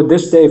 And so, Lord,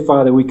 this day,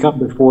 Father, we come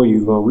before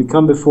you, Lord. We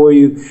come before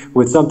you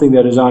with something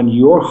that is on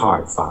your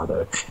heart,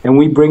 Father, and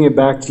we bring it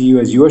back to you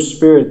as your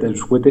spirit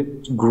that with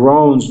it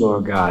groans,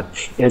 Lord God,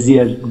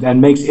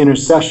 and makes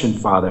intercession,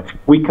 Father.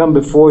 We come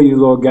before you,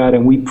 Lord God,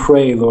 and we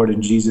pray, Lord,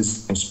 in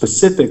Jesus' name,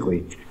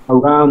 specifically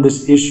around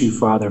this issue,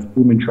 Father, of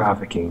human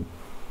trafficking.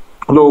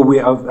 Lord, we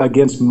are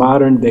against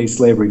modern day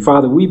slavery.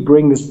 Father, we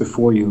bring this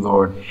before you,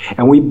 Lord,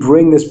 and we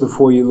bring this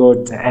before you,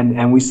 Lord,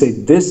 and we say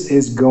this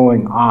is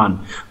going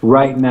on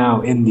right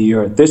now in the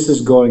earth. This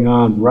is going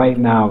on right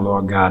now,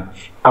 Lord God,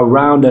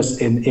 around us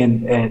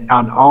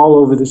on all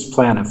over this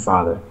planet,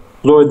 Father.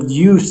 Lord,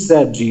 you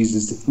said,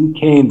 Jesus, that you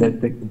came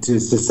to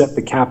set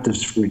the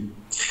captives free.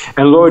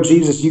 And Lord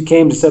Jesus, you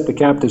came to set the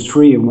captives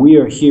free, and we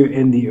are here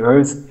in the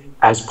earth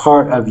as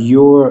part of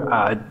your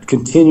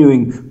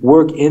continuing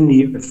work in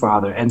the earth,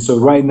 Father. And so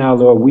right now,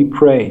 Lord, we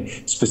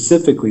pray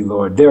specifically,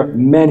 Lord, there are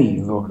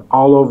many, Lord,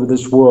 all over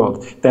this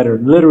world that are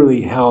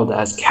literally held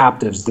as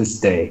captives this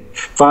day.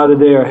 Father,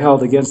 they are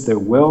held against their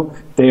will.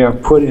 They are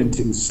put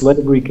into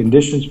slavery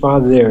conditions,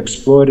 Father. They are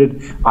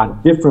exploited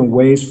on different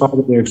ways,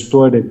 Father. They're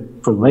exploited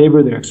for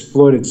labor. They're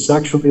exploited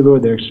sexually,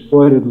 Lord. They're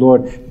exploited,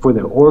 Lord, for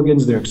their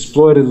organs. They're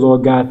exploited,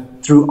 Lord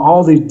God, through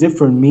all these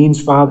different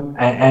means, Father,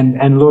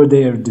 and Lord,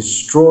 they are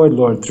destroyed,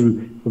 Lord,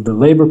 through the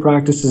labor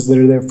practices that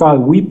are there. Father,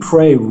 we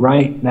pray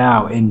right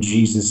now in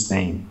Jesus'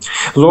 name,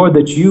 Lord,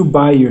 that you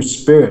by your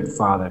Spirit,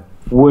 Father,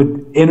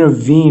 would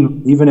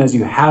intervene even as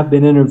you have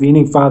been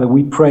intervening. Father,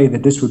 we pray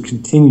that this would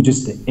continue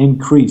just to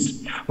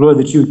increase. Lord,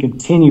 that you would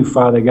continue,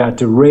 Father God,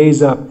 to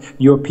raise up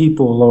your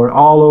people, Lord,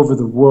 all over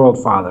the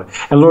world, Father.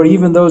 And Lord,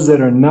 even those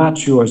that are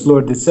not yours,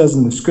 Lord, it says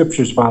in the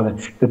scriptures, Father,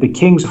 that the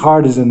king's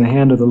heart is in the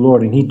hand of the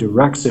Lord, and he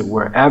directs it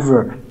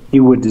wherever he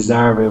would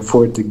desire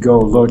for it to go.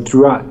 Lord,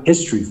 throughout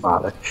history,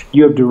 Father,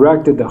 you have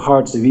directed the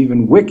hearts of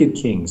even wicked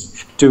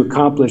kings to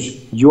accomplish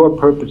your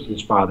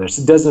purposes, Father.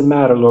 So it doesn't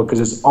matter, Lord, because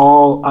it's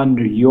all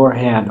under your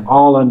hand,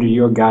 all under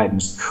your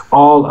guidance,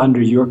 all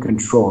under your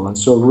control. And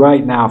so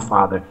right now,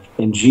 Father,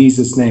 in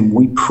Jesus' name,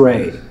 we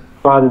pray,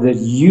 Father, that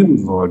you,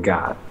 Lord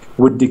God,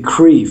 would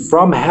decree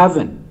from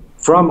heaven,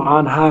 from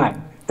on high,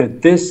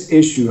 that this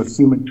issue of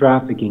human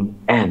trafficking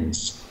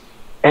ends,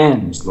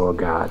 Lord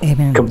God.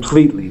 Amen.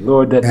 Completely,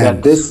 Lord,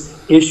 that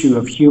this issue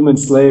of human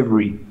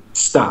slavery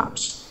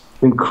stops,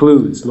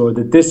 concludes, Lord,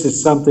 that this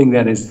is something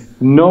that is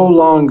no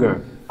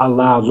longer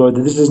allowed, Lord,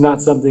 that this is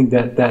not something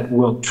that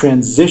will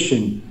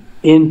transition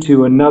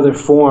into another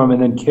form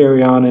and then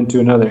carry on into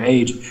another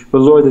age, but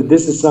Lord, that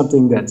this is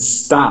something that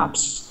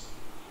stops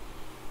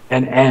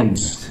and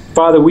ends.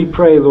 Father, we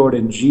pray, Lord,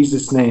 in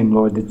Jesus' name,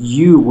 Lord, that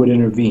you would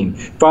intervene.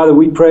 Father,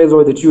 we pray,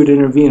 Lord, that you would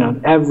intervene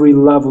on every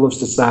level of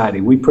society.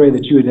 We pray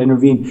that you would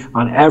intervene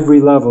on every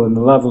level, in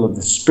the level of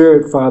the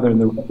spirit, Father, in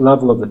the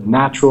level of the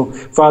natural,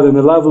 Father, in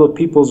the level of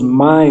people's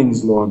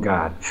minds, Lord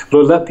God.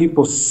 Lord, let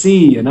people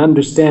see and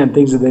understand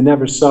things that they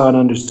never saw and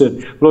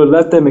understood. Lord,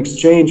 let them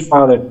exchange,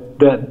 Father,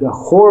 the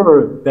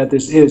horror that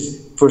this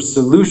is for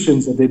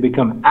solutions that they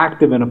become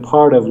active and a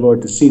part of,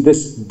 Lord, to see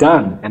this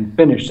done and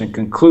finished and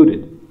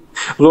concluded.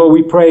 Lord,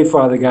 we pray,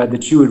 Father God,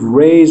 that you would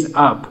raise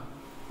up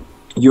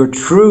your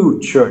true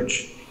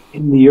church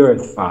in the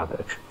earth,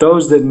 Father.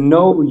 Those that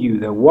know you,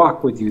 that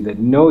walk with you, that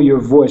know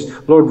your voice.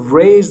 Lord,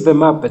 raise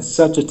them up at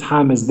such a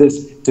time as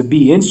this to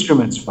be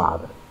instruments,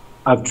 Father,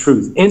 of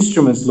truth.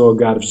 Instruments, Lord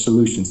God, of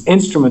solutions.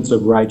 Instruments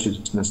of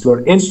righteousness,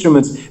 Lord.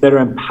 Instruments that are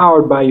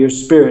empowered by your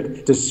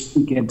Spirit to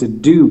speak and to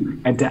do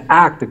and to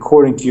act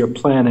according to your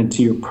plan and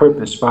to your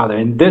purpose, Father.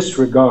 In this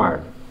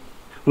regard,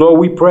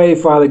 Lord, we pray,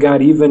 Father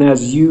God, even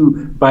as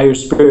you, by your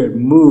Spirit,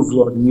 move,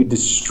 Lord, and you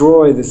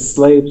destroy the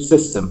slave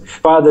system,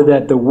 Father,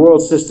 that the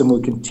world system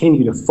will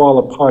continue to fall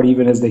apart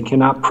even as they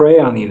cannot prey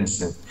on the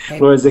innocent.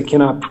 Lord, as they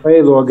cannot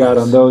prey, Lord God,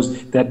 on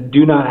those that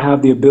do not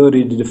have the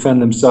ability to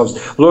defend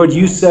themselves. Lord,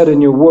 you said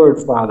in your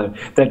word, Father,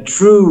 that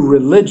true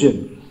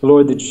religion,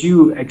 Lord, that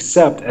you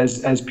accept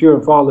as pure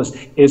and flawless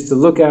is to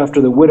look after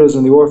the widows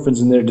and the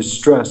orphans in their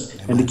distress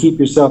and to keep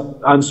yourself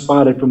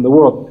unspotted from the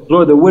world.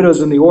 Lord, the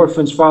widows and the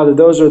orphans, Father,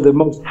 those are the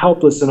most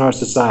helpless in our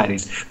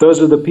societies. Those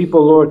are the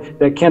people, Lord,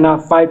 that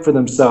cannot fight for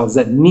themselves,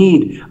 that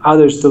need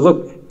others to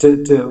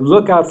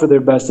look out for their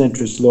best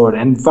interests, Lord.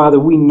 And Father,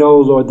 we know,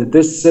 Lord, that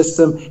this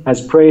system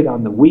has preyed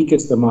on the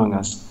weakest among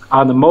us,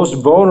 on the most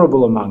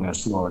vulnerable among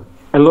us, Lord.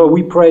 And Lord,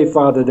 we pray,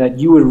 Father, that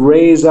you would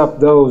raise up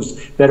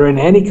those that are in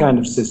any kind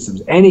of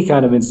systems, any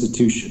kind of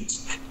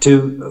institutions,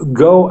 to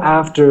go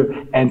after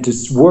and to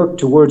work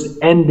towards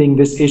ending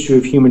this issue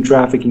of human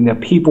trafficking, that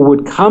people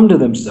would come to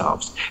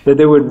themselves, that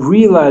they would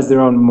realize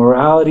their own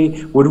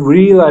morality, would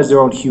realize their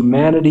own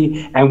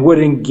humanity, and would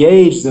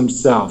engage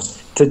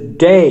themselves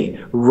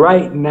today,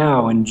 right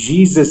now, in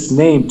Jesus'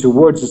 name,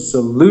 towards a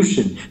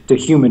solution to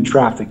human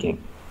trafficking.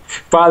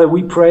 Father,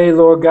 we pray,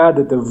 Lord God,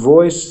 that the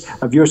voice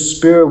of your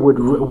Spirit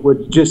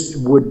would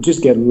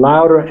just get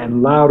louder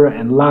and louder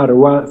and louder.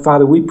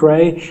 Father, we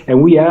pray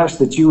and we ask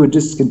that you would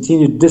just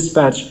continue to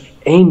dispatch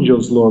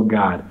angels, Lord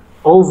God,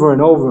 over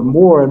and over,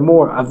 more and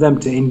more of them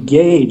to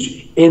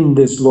engage in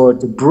this,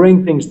 Lord, to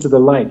bring things to the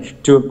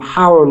light, to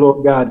empower,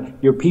 Lord God,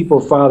 your people,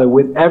 Father,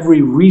 with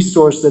every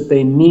resource that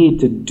they need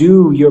to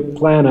do your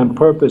plan on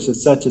purpose at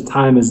such a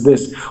time as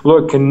this.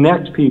 Lord,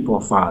 connect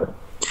people, Father.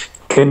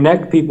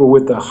 Connect people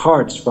with the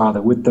hearts,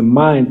 Father, with the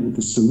mind, with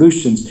the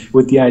solutions,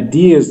 with the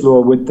ideas,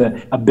 Lord, with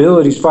the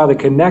abilities. Father,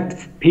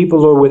 connect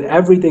people, Lord, with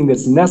everything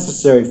that's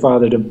necessary,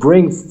 Father, to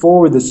bring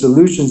forward the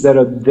solutions that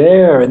are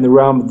there in the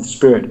realm of the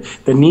Spirit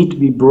that need to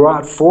be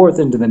brought forth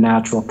into the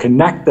natural.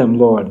 Connect them,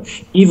 Lord,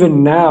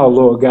 even now,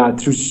 Lord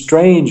God, through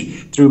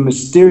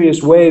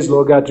mysterious ways,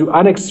 Lord God, through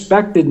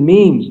unexpected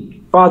means.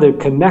 Father,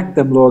 connect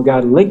them, Lord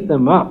God, link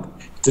them up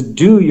to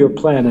do your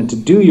plan and to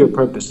do your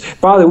purpose.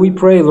 Father, we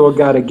pray, Lord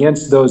God,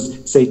 against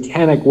those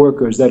satanic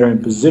workers that are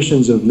in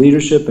positions of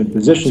leadership and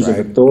positions of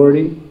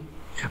authority.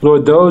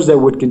 Lord, those that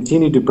would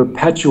continue to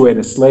perpetuate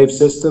a slave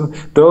system,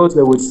 those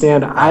that would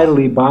stand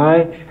idly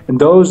by, and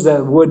those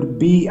that would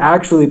be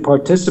actually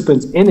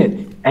participants in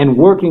it and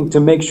working to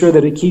make sure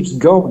that it keeps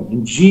going.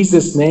 In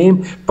Jesus'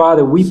 name,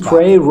 Father, we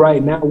pray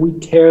right now, we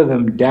tear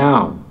them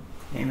down.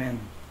 Amen.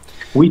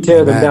 We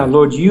tear them down.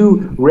 Lord,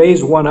 you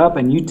raise one up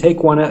and you take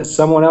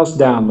someone else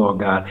down, Lord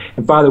God.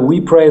 And Father, we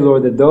pray,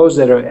 Lord, that those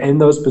that are in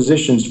those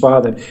positions,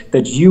 Father,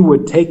 that you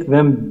would take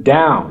them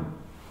down.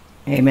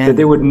 Amen. That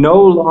they would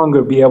no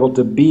longer be able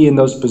to be in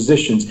those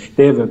positions.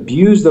 They have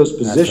abused those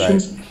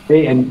positions.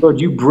 Right. And Lord,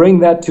 you bring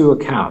that to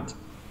account.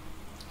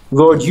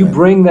 Lord, you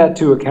bring that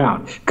to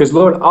account. Because,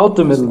 Lord,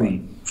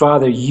 ultimately,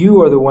 Father,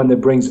 you are the one that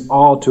brings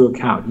all to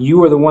account.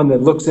 You are the one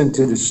that looks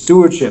into the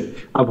stewardship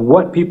of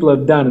what people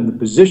have done and the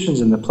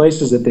positions and the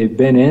places that they've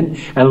been in.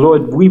 And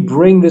Lord, we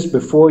bring this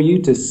before you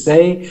to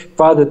say,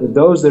 Father, that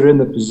those that are in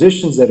the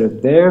positions that are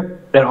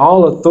there, that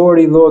all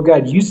authority, Lord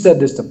God, you said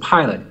this to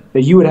Pilate,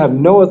 that you would have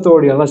no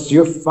authority unless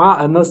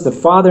the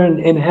Father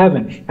in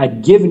heaven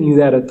had given you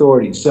that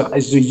authority. So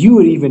you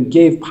would even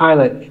gave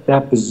Pilate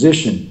that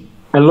position.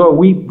 And Lord,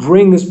 we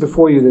bring this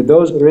before you, that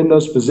those that are in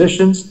those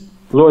positions,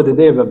 Lord, that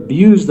they have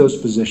abused those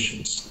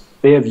positions.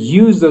 They have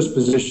used those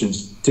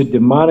positions to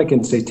demonic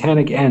and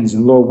satanic ends.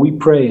 And Lord, we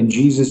pray in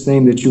Jesus'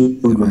 name that you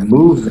would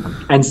remove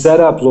them and set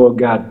up, Lord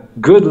God,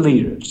 good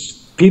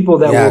leaders, people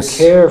that will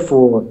care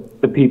for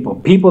the people,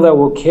 people that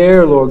will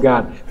care, Lord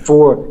God,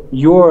 for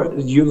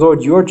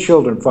your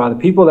children, Father,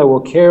 people that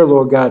will care,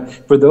 Lord God,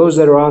 for those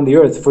that are on the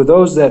earth, for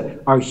those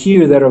that are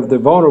here that are the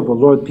vulnerable,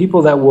 Lord,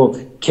 people that will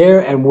care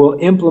and will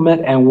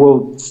implement and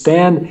will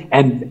stand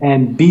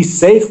and be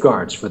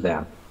safeguards for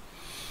them.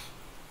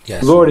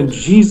 Yes, Lord, in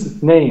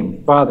Jesus'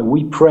 name, Father,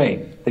 we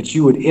pray that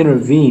you would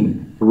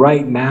intervene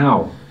right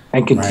now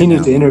and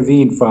continue to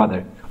intervene,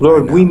 Father.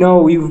 Lord, we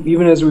know,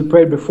 even as we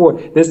prayed before,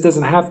 this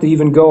doesn't have to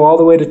even go all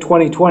the way to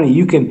 2020.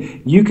 You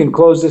can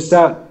close this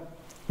out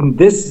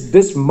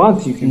this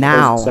month. You can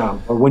close this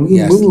out. Or when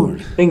you move,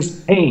 Lord,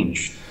 things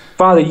change.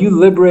 Father, you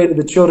liberated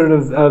the children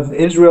of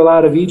Israel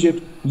out of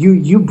Egypt.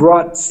 You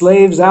brought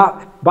slaves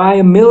out by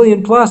 1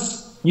 million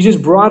plus. You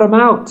just brought them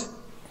out.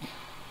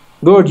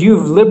 Lord,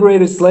 you've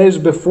liberated slaves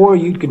before.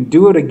 You can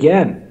do it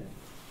again.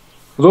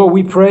 Lord,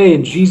 we pray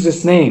in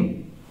Jesus'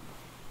 name.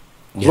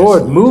 Yes,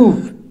 Lord,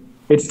 move.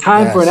 It's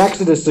time for an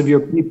exodus of your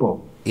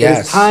people. It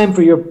is time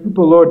for your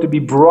people, Lord, to be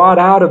brought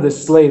out of the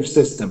slave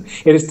system.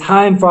 It is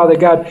time, Father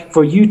God,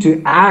 for you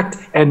to act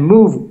and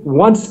move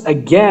once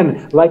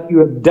again like you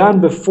have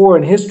done before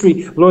in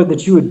history. Lord,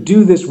 that you would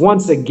do this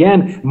once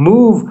again.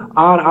 Move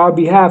on our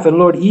behalf. And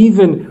Lord,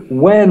 even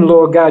when,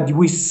 Lord God,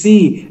 we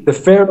see the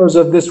pharaohs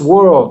of this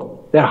world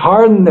that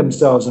harden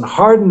themselves and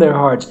harden their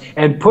hearts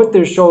and put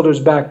their shoulders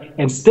back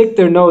and stick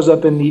their nose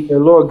up in the air,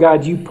 Lord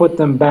God, you put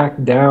them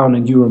back down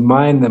and you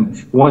remind them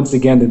once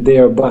again that they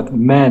are but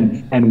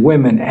men and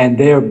women, and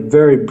their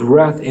very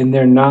breath in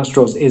their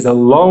nostrils is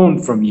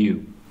alone from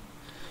you.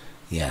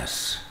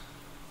 Yes.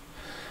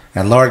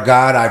 And Lord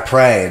God, I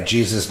pray in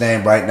Jesus'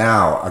 name right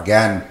now,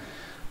 again,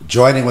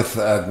 joining with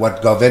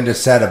what Govinda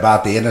said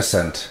about the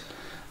innocent,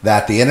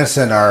 that the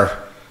innocent are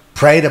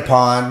preyed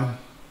upon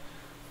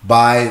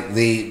by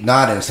the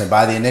not innocent,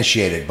 by the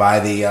initiated,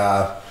 by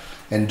the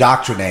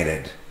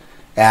indoctrinated.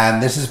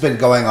 And this has been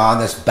going on,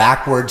 this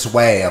backwards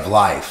way of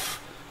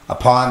life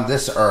upon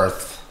this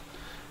earth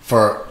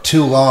for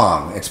too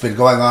long. It's been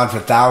going on for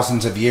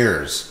thousands of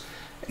years.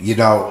 You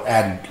know,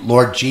 and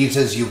Lord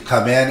Jesus, you've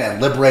come in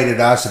and liberated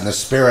us in the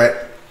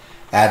spirit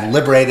and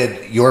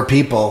liberated your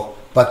people,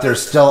 but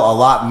there's still a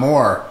lot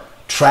more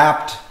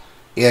trapped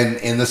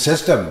in the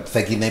system,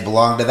 thinking they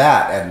belong to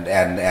that,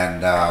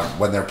 and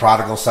when they're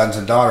prodigal sons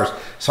and daughters.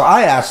 So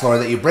I ask,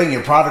 Lord, that you bring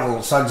your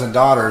prodigal sons and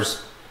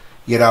daughters,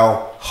 you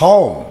know,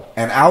 home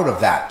and out of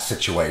that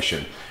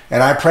situation.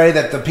 And I pray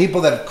that the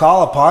people that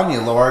call upon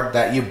you, Lord,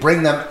 that you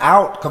bring them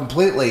out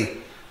completely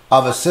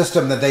of a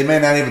system that they may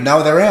not even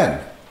know they're in.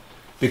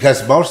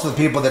 Because most of the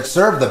people that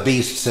serve the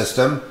beast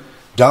system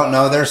don't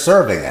know they're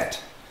serving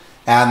it.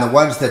 And the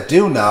ones that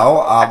do know,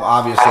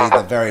 obviously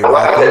the very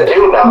wealthy.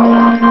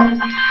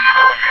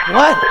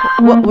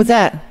 What was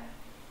that?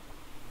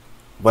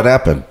 What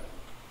happened?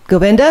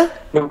 Govinda?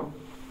 No.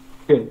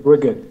 Good. We're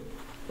good.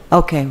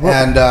 Okay. Well,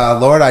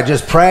 and Lord, I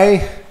just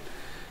pray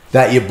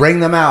that you bring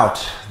them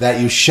out, that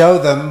you show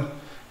them,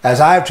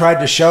 as I've tried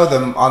to show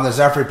them on the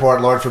ZEPH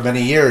report, Lord, for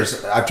many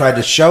years. I've tried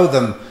to show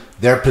them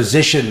their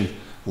position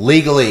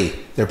legally,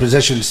 their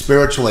position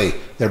spiritually,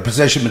 their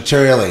position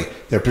materially,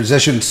 their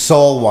position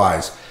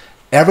soul-wise.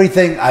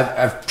 Everything,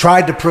 I've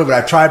tried to prove it.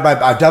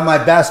 I've done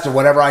my best to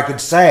whatever I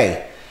could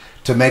say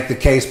to make the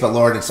case, but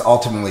Lord, it's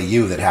ultimately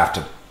you that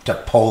have to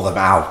pull them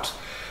out.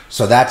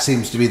 So that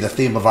seems to be the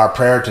theme of our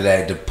prayer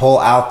today, to pull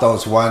out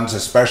those ones,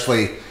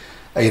 especially,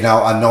 you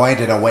know, anoint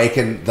and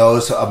awaken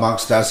those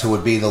amongst us who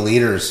would be the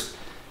leaders,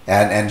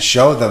 and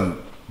show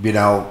them, you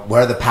know,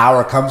 where the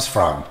power comes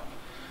from.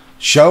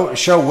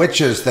 Show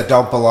witches that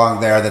don't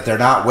belong there, that they're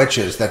not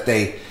witches, that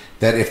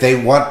if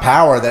they want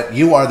power, that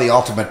you are the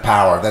ultimate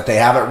power, that they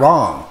have it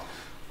wrong.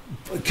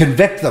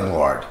 Convict them,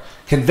 Lord.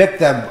 Convict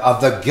them of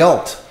the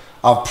guilt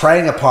of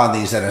preying upon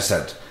these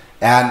innocent.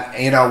 And,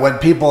 you know, when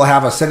people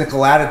have a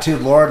cynical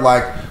attitude, Lord,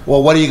 like,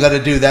 well, what are you going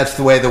to do? That's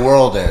the way the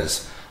world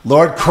is.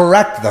 Lord,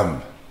 correct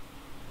them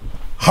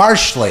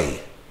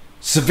harshly,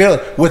 severely,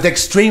 with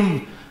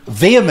extreme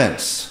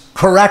vehemence.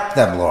 Correct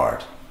them,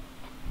 Lord,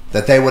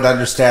 that they would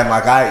understand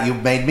like you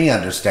made me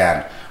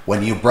understand.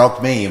 When you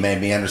broke me, you made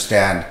me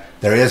understand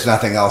there is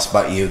nothing else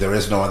but you. There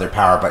is no other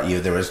power but you.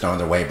 There is no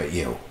other way but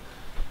you.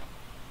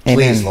 Amen.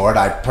 Please, Lord,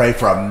 I pray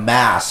for a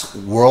mass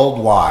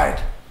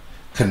worldwide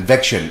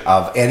conviction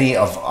of any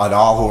of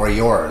all who are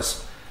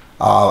yours,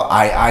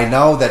 I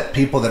know that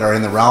people that are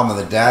in the realm of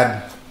the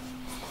dead,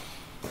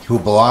 who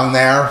belong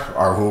there,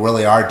 or who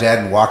really are dead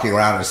and walking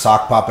around as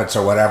sock puppets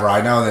or whatever,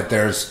 I know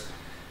that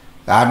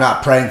I'm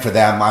not praying for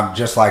them. I'm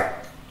just like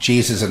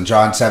Jesus in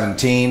John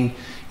 17.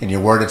 In your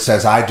word it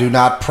says, I do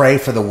not pray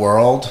for the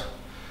world.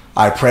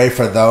 I pray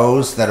for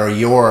those that are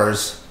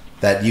yours,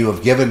 that you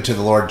have given to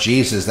the Lord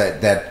Jesus,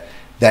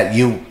 that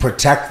you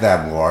protect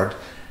them, Lord.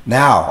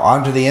 Now,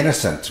 on to the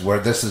innocent, where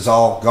this is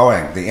all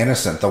going. The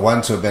innocent, the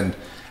ones who have been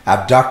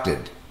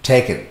abducted,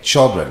 taken,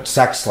 children,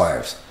 sex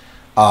slaves,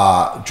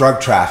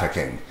 drug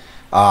trafficking,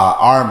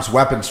 arms,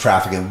 weapons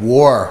trafficking,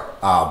 war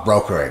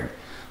brokering.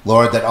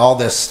 Lord, that all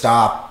this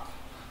stop.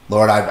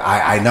 Lord,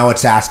 I know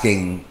it's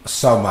asking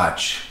so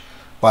much,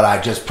 but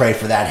I just pray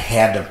for that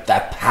hand of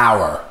that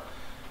power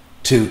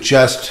to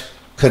just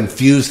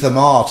confuse them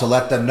all, to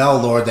let them know,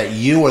 Lord, that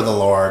you are the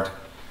Lord.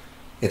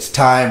 It's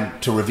time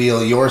to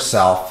reveal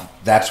yourself.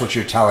 That's what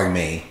you're telling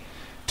me,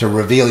 to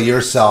reveal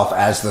yourself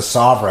as the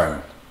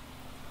sovereign.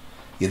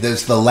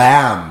 There's the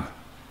Lamb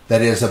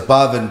that is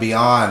above and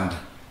beyond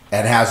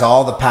and has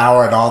all the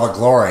power and all the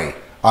glory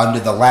under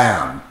the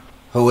Lamb,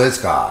 who is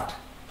God,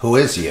 who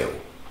is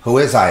you, who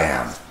is I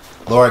am.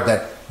 Lord,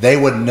 that they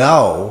would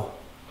know,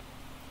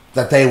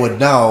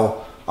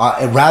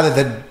 rather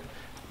than,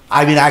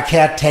 I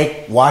can't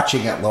take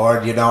watching it,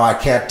 Lord. I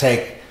can't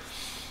take,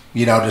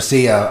 to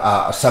see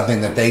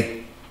something that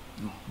they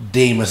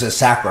deem as a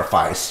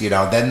sacrifice,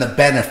 then the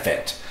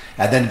benefit,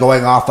 and then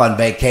going off on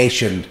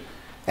vacation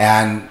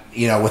and,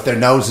 with their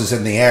noses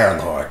in the air,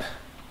 Lord.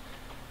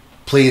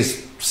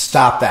 Please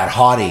stop that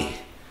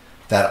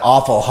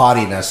awful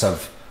haughtiness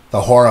of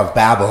the whore of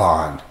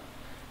Babylon.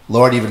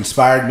 Lord, you've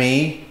inspired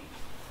me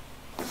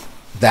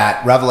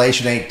that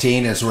Revelation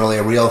 18 is really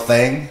a real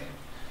thing,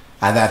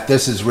 and that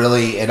this is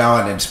really,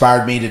 and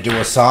inspired me to do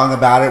a song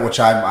about it, which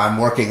I'm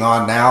working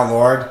on now,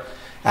 Lord,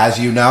 as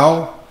you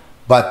know,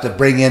 but to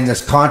bring in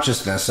this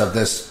consciousness of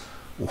this,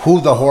 who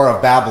the whore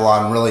of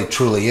Babylon really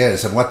truly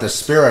is, and what the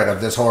spirit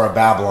of this whore of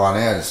Babylon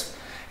is,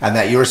 and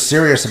that you're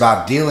serious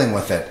about dealing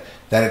with it,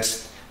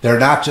 that they're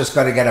not just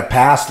going to get a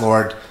pass,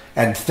 Lord,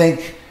 and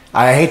think,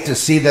 I hate to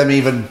see them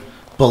even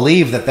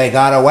believe that they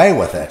got away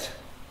with it.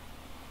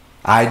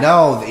 I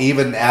know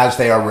even as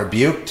they are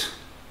rebuked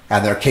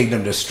and their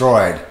kingdom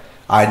destroyed,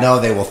 I know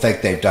they will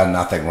think they've done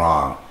nothing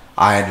wrong.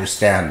 I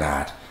understand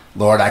that.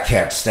 Lord, I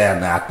can't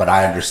stand that, but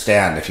I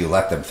understand if you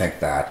let them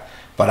think that.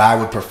 But I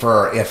would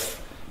prefer,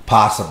 if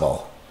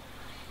possible,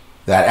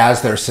 that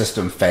as their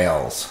system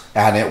fails,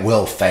 and it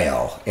will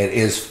fail, it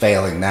is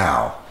failing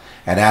now,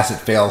 and as it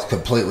fails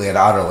completely and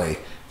utterly,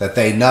 that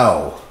they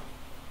know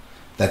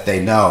that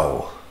they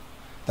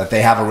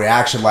have a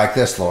reaction like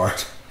this,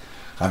 Lord.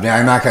 I'm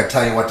not going to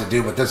tell you what to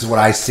do, but this is what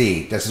I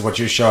see. This is what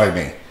you're showing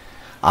me.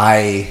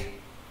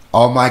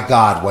 Oh my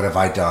God, what have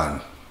I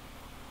done?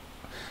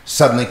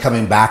 Suddenly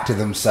coming back to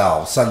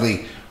themselves,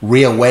 suddenly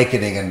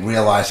reawakening and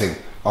realizing,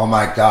 oh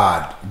my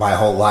God, my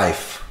whole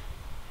life,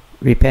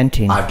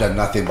 repenting, I've done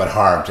nothing but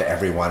harm to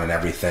everyone and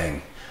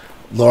everything.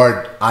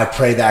 Lord, I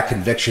pray that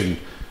conviction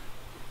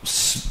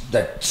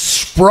that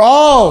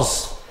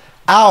sprawls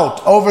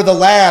out over the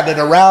land and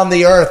around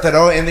the earth and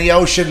in the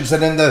oceans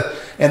and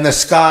in the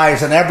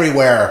skies and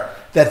everywhere,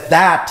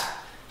 that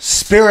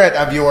spirit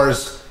of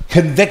yours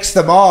convicts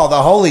them all,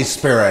 the Holy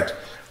Spirit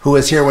who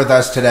is here with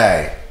us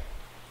today.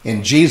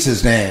 In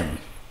Jesus' name,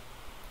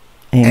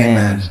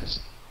 amen.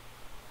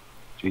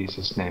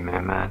 Jesus' name,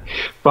 amen.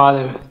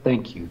 Father,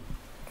 thank you.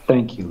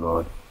 Thank you,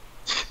 Lord.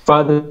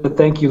 Father,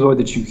 thank you, Lord,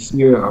 that you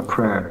hear our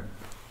prayer.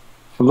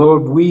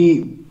 Lord,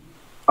 we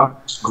are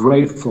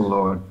grateful,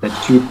 Lord,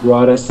 that you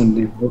brought us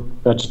into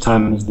such a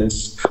time as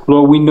this.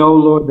 Lord, we know,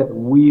 Lord, that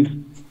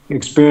we've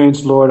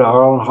experienced, Lord,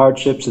 our own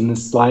hardships in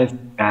this life,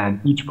 and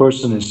each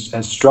person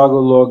has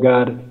struggled, Lord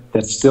God,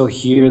 that's still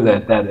here,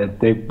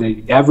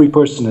 that every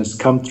person has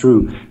come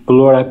through. But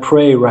Lord, I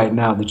pray right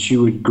now that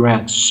you would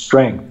grant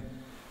strength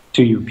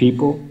to your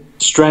people,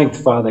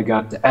 strength, Father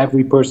God, to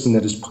every person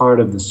that is part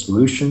of the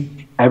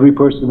solution, every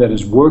person that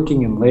is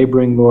working and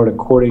laboring, Lord,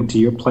 according to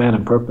your plan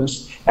and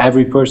purpose,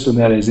 every person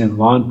that is in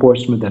law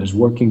enforcement that is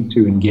working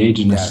to engage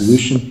in the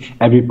solution,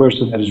 every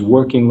person that is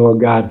working, Lord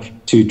God,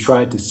 to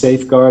try to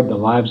safeguard the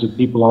lives of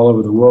people all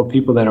over the world,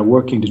 people that are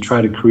working to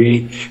try to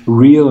create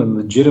real and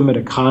legitimate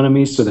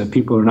economies so that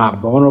people are not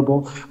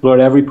vulnerable. Lord,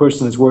 every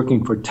person that's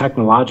working for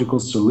technological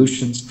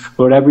solutions,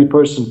 Lord, every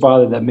person,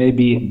 Father, that may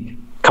be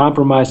in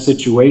compromised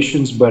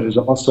situations but is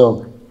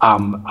also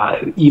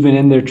even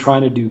in there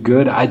trying to do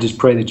good, I just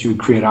pray that you would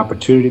create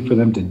opportunity for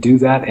them to do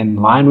that in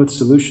line with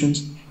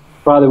solutions.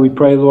 Father, we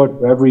pray, Lord,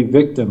 for every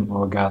victim,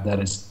 Lord God, that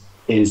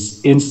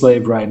is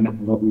enslaved right now.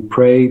 Lord, we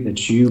pray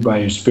that you, by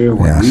your Spirit,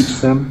 would reach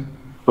them.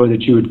 Lord,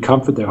 that you would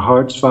comfort their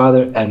hearts,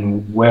 Father,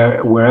 and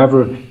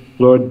wherever,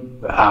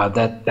 Lord,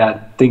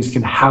 that things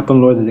can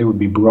happen, Lord, that they would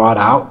be brought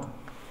out.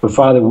 But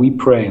Father, we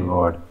pray,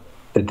 Lord,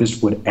 that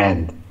this would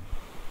end.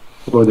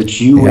 Lord, that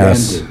you would end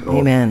it, Lord.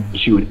 Amen.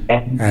 That you would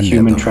end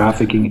human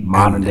trafficking and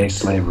modern-day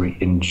slavery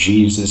in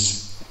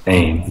Jesus'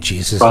 name. In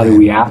Jesus' Father, name.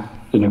 we ask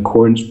in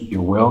accordance with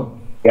your will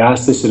We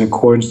ask this in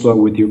accordance, Lord,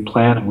 with your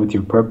plan and with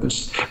your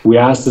purpose. We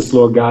ask this,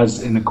 Lord God,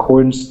 in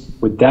accordance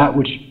with that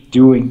which you're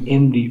doing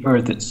in the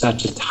earth at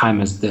such a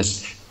time as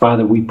this.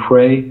 Father, we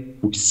pray,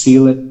 we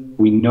seal it.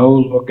 We know,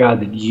 Lord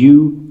God, that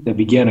you that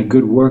began a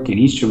good work in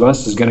each of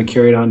us is going to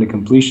carry it on to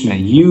completion.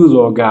 And you,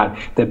 Lord God,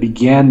 that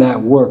began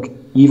that work,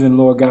 even,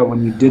 Lord God,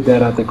 when you did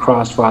that at the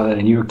cross, Father,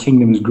 and your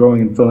kingdom is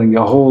growing and filling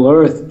the whole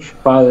earth,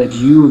 Father, that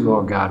you,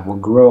 Lord God, will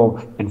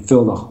grow and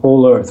fill the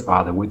whole earth,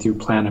 Father, with your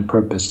plan and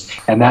purpose.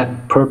 And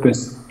that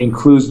purpose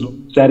includes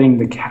setting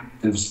the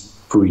captives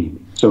free.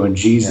 So in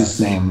Jesus'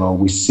 name, Lord,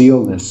 we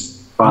seal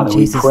this. Father,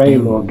 we pray,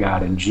 Lord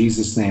God, in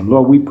Jesus' name.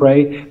 Lord, we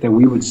pray that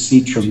we would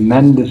see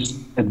tremendous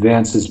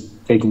advances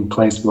taking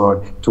place,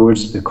 Lord,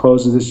 towards the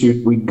close of this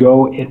year. We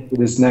go into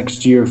this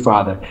next year,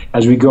 Father.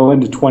 As we go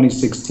into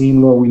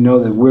 2016, Lord, we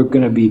know that we're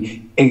going to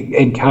be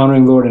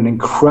encountering, Lord, an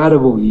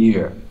incredible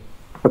year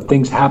of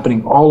things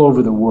happening all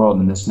over the world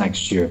in this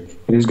next year.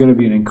 It is going to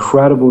be an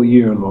incredible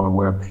year, Lord,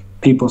 where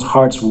people's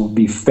hearts will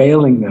be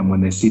failing them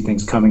when they see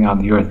things coming on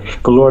the earth.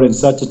 But Lord, in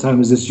such a time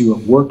as this, you are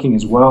working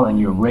as well, and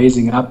you're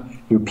raising up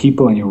your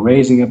people and you're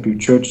raising up your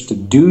church to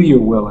do your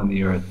will in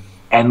the earth.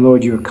 And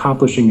Lord, you're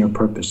accomplishing your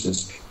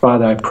purposes.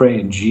 Father, I pray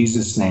in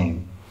Jesus'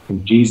 name,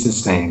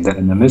 that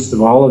in the midst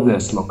of all of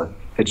this, Lord,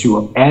 that you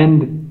will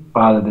end,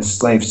 Father, this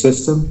slave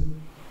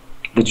system,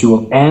 that you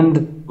will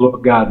end,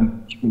 Lord God,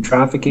 human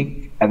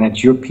trafficking, and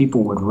that your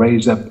people would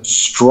raise up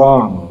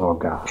strong, Lord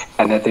God,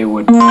 and that they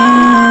would purpose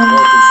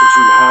that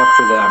you have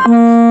for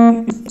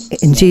them.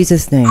 In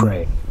Jesus' name.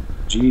 Pray.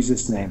 In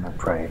Jesus' name I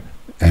pray.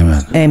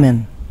 Amen.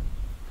 Amen.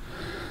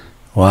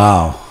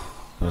 Wow.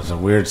 That was a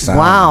weird sound.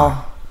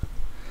 Wow.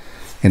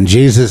 In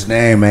Jesus'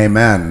 name,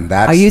 amen.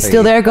 Are you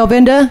still there,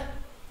 Govinda?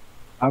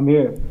 I'm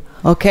here.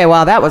 Okay,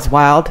 wow, that was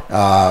wild.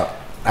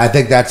 I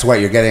think that's what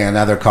you're getting,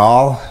 another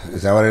call.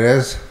 Is that what it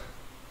is?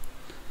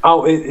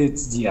 Oh, it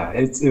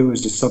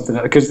was just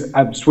something, because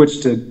I've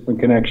switched to the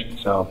connection,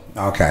 so.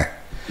 Okay.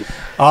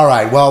 All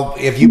right. Well,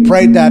 if you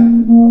prayed that.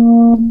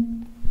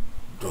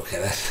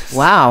 Okay.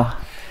 Wow.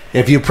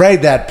 If you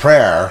prayed that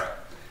prayer,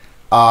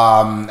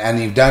 and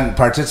you've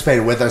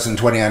participated with us in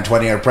 20 on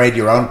 20, or prayed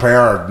your own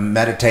prayer, or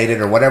meditated,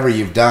 or whatever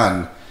you've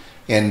done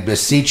in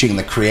beseeching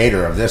the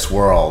Creator of this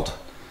world,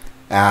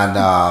 and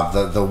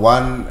the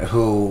one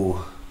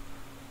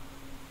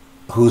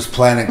whose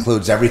plan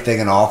includes everything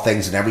and all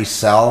things, and every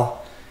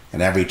cell,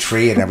 and every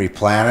tree, and every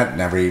planet,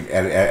 and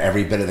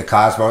every bit of the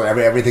cosmos,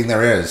 everything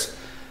there is,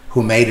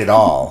 who made it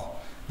all,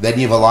 then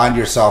you've aligned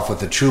yourself with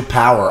the true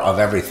power of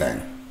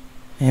everything.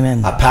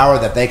 Amen. A power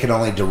that they can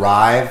only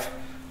derive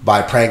by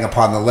preying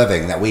upon the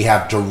living, that we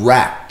have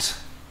direct.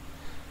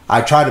 I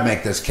try to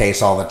make this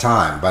case all the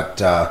time, but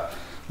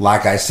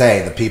like I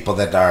say, the people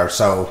that are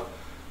so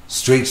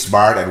street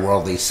smart and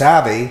worldly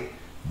savvy,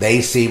 they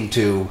seem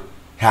to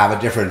have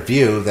a different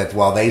view that,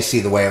 well, they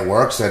see the way it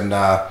works, and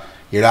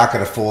you're not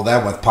going to fool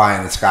them with pie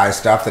in the sky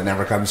stuff that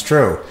never comes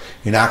true.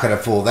 You're not going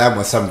to fool them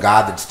with some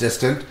God that's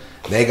distant.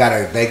 They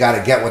gotta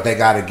get what they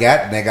gotta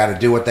get, and they gotta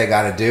do what they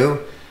gotta do.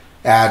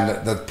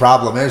 And the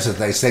problem is that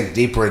they sink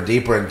deeper and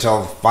deeper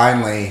until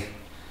finally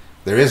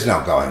there is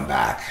no going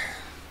back.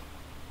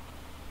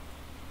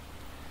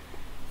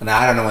 And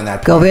I don't know when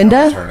that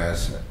Govinda turn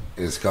is.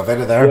 Is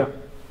Govinda there? Yeah.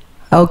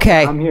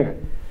 Okay. I'm here.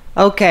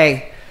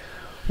 Okay.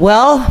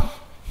 Well,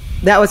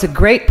 that was a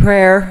great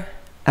prayer.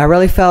 I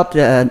really felt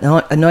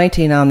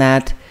anointing on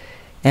that.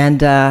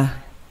 And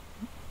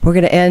we're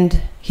going to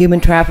end human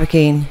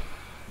trafficking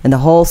and the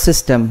whole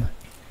system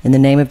in the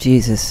name of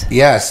Jesus.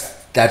 Yes.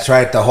 That's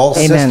right. The whole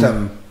Amen.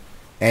 system.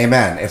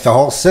 Amen. If the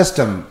whole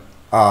system,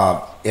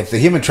 if the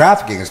human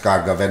trafficking is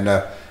gone,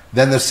 Govinda,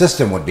 then the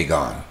system would be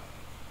gone.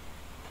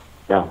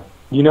 Yeah.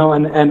 You know,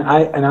 and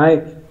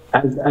I,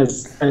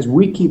 as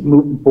we keep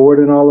moving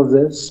forward in all of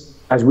this,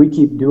 as we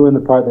keep doing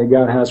the part that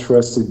God has for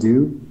us to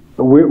do,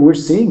 we're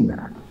seeing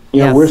that.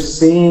 You know, we're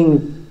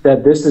seeing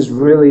that this is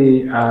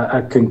really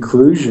a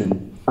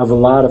conclusion of a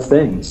lot of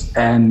things,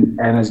 and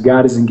as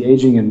God is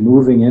engaging and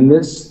moving in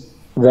this,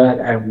 that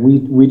and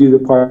we do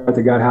the part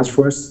that God has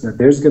for us, that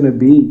there's going to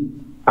be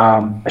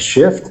a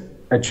shift,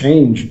 a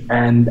change,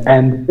 and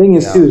the thing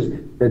is too is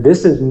that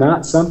this is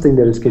not something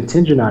that is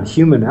contingent on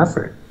human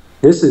effort.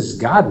 This is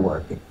God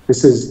working.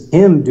 This is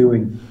Him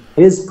doing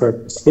His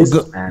purpose, His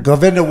plan.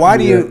 Govinda, why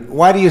do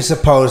you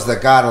suppose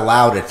that God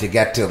allowed it to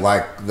get to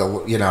like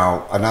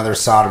another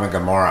Sodom and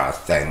Gomorrah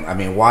thing? I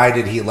mean, why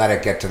did He let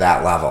it get to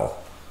that level?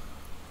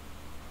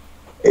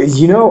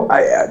 You know,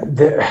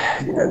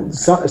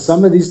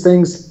 some of these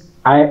things.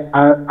 I've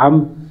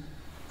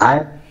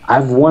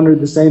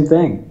wondered the same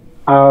thing.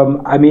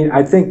 I mean,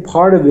 I think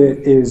part of it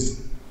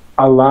is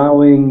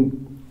allowing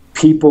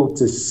people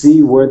to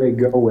see where they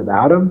go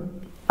without Him.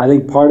 I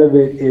think part of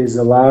it is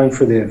allowing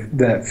for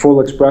the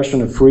full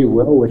expression of free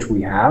will, which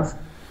we have.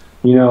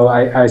 You know,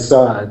 I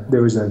saw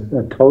there was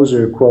a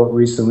Tozer quote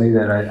recently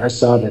that I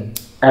saw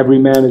that every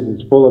man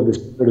is as full of the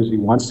Spirit as he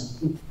wants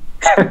to be.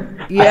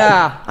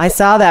 Yeah, I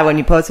saw that when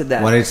you posted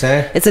that. What did he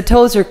say? It's a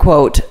Tozer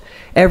quote.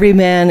 Every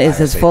man is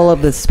as full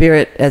of the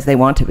Spirit as they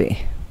want to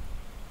be.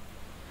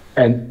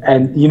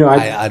 And you know,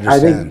 I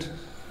understand.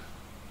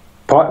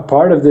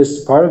 part of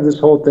this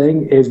whole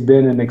thing has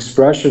been an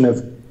expression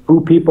of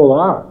who people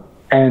are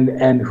and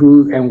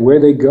where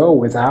they go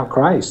without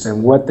Christ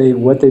and what they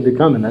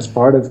become, and that's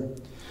part of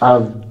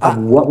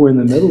what we're in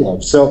the middle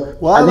of. So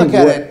well, I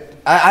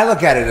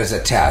look at it as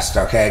a test,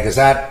 okay? Because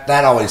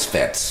that always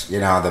fits. You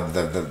know,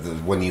 the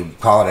when you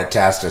call it a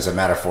test as a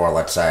metaphor,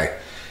 let's say,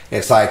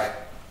 it's like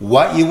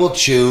what you will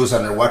choose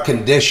under what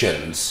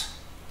conditions,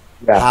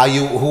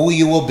 who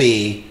you will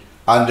be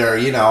under.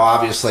 You know,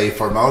 obviously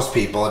for most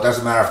people, it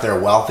doesn't matter if they're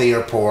wealthy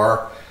or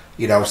poor,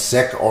 you know,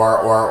 sick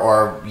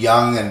or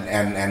young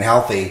and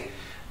healthy.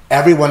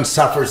 Everyone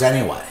suffers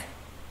anyway,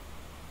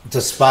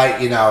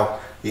 despite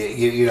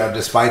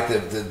despite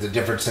the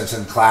differences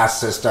in class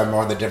system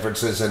or the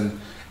differences in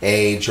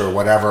age or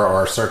whatever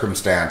or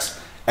circumstance.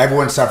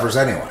 Everyone suffers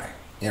anyway.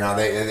 You know,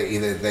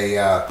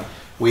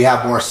 we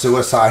have more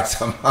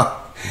suicides among,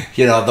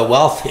 you know, the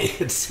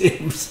wealthy, it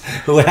seems,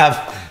 who have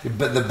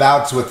the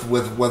bouts with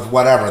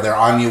whatever, their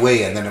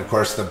ennui, and then of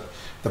course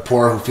the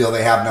poor who feel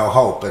they have no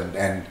hope,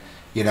 and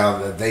you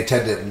know, they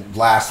tend to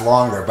last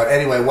longer. But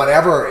anyway,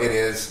 whatever it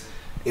is,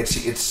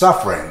 it's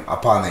suffering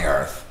upon the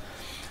earth.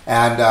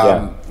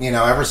 And, you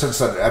know, ever since,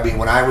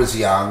 when I was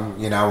young,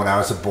 you know, when I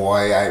was a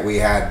boy, we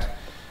had,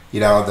 you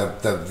know,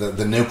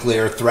 the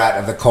nuclear threat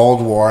of the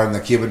Cold War and the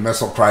Cuban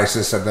Missile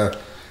Crisis and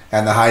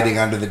the hiding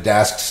under the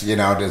desks, you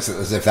know,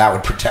 as if that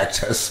would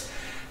protect us.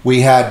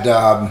 We had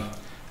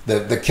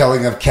the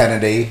killing of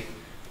Kennedy,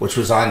 which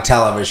was on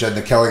television,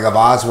 the killing of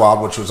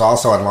Oswald, which was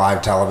also on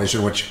live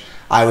television, which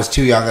I was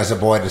too young as a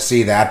boy to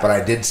see that, but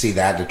I did see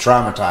that, and it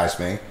traumatized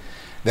me.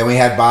 Then we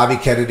had Bobby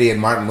Kennedy and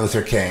Martin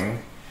Luther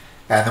King.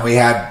 And then we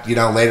had, you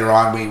know, later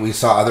on, we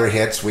saw other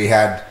hits. We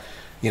had,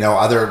 you know,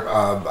 other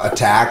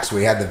attacks.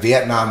 We had the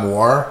Vietnam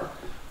War,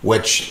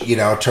 which, you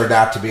know, turned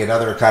out to be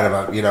another kind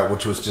of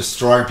which was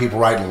destroying people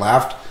right and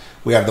left.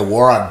 We have the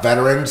war on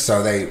veterans.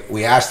 So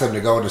we asked them to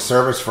go into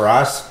service for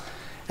us,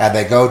 and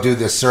they go do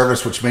this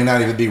service, which may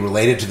not even be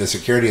related to the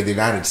security of the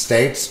United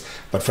States,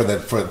 but for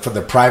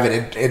the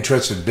private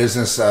interests and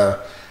business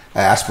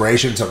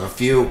aspirations of a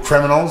few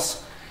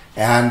criminals.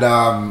 And,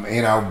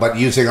 you know, but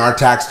using our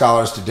tax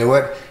dollars to do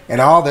it. And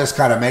all this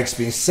kind of makes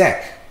me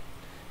sick.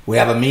 We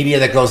have a media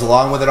that goes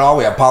along with it all.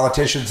 We have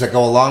politicians that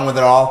go along with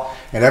it all.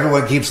 And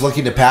everyone keeps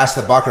looking to pass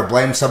the buck or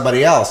blame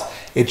somebody else.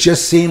 It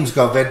just seems,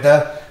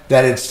 Govinda,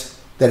 that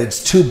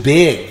it's too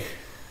big.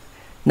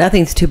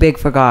 Nothing's too big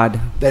for God.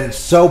 That it's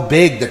so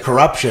big, the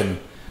corruption,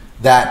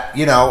 that,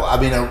 you know, I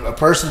mean, a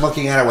person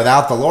looking at it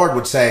without the Lord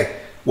would say,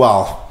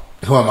 well,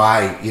 who am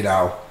I, you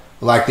know,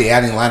 like the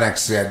Annie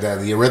Lennox,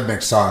 the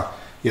Eurythmics song,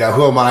 you know,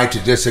 who am I to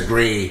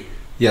disagree?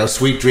 You know,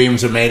 sweet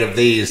dreams are made of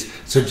these.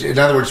 So, in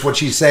other words, what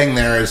she's saying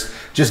there is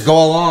just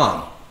go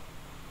along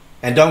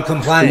and don't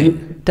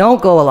complain.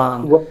 Don't go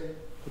along. Well,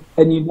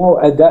 and you know,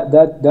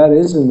 that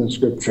is in the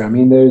scripture. I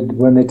mean,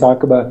 when they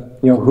talk about,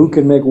 you know, who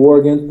can make war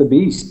against the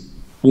beast.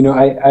 You know,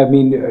 I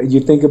mean,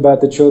 you think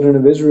about the children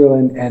of Israel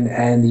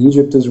and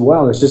Egypt as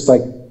well. It's just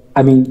like,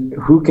 I mean,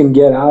 who can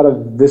get out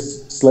of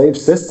this slave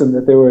system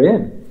that they were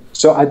in?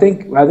 So I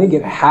think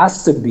it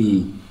has to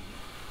be.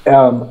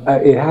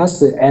 It has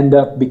to end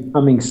up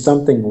becoming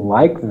something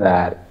like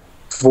that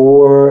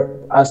for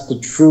us to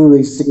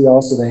truly see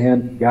also the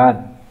hand of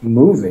God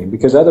moving.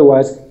 Because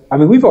otherwise, I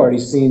mean, we've already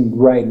seen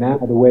right now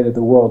the way that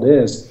the world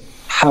is,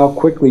 how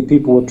quickly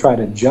people will try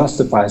to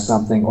justify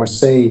something or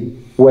say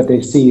what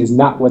they see is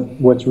not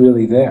what's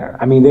really there.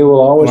 I mean, they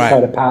will always try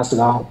to pass it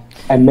off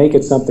and make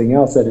it something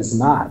else that it's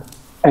not.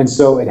 And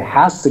so it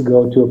has to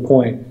go to a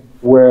point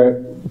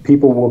where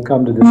people will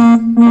come to this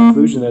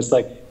conclusion that's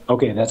like,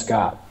 okay, that's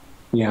God.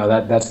 You know,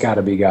 that's got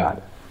to be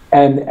God,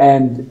 and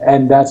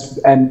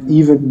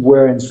even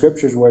where in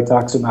scriptures where it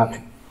talks about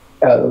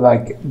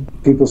like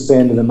people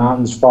saying to the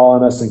mountains, fall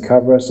on us and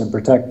cover us and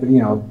protect,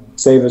 you know,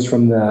 save us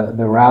from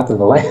the wrath of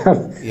the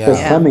Lamb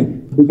that's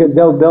coming, because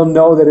they'll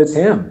know that it's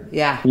Him.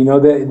 Yeah, you know,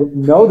 they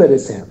know that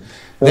it's Him.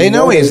 They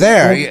know He's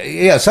there.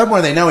 Yeah,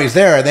 somewhere they know He's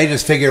there, and they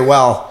just figure,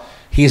 well,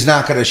 He's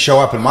not going to show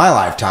up in my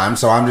lifetime,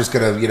 so I'm just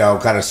going to, you know,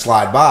 kind of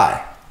slide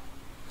by.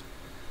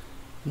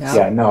 No.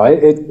 Yeah, no,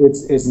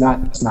 it's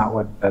not. That's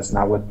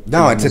not what.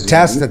 No, it's a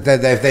test that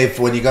they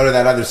when you go to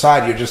that other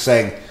side, you're just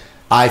saying,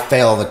 I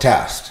fail the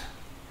test.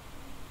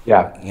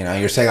 Yeah. You know,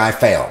 you're saying I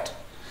failed,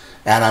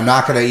 and I'm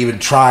not going to even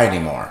try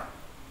anymore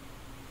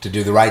to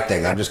do the right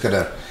thing. I'm just going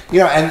to, you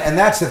know, and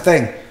that's the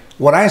thing.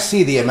 When I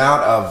see the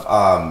amount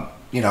of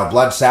you know,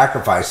 blood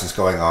sacrifices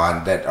going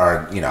on that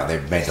are, you know,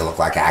 they've made it look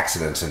like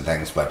accidents and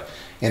things, but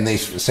in the,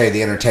 say,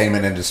 the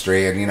entertainment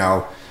industry, and you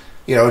know,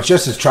 it's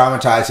just as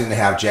traumatizing to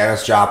have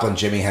Janis Joplin,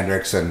 Jimi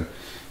Hendrix, and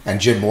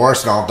Jim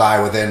Morrison all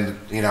die within,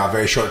 you know, a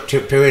very short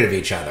period of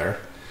each other,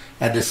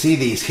 and to see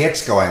these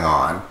hits going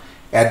on,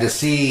 and to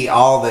see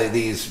all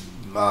these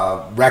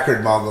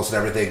record moguls and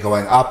everything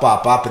going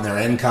up in their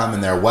income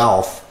and their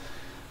wealth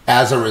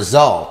as a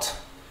result,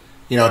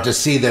 you know, to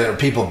see that there are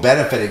people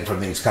benefiting from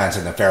these kinds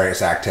of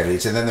nefarious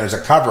activities, and then there's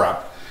a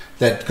cover-up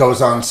that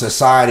goes on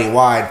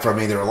society-wide from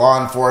either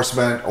law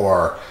enforcement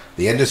or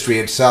the industry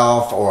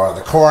itself or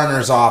the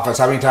coroner's office.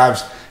 How many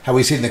times have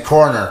we seen the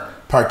coroner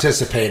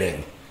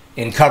participating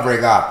in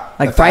covering up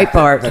like the fact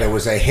Breitbart, that it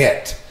was a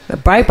hit.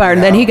 Breitbart,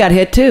 and then he got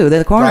hit too.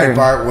 The coroner.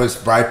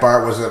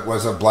 Breitbart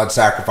was a blood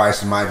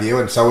sacrifice in my view,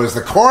 and so was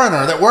the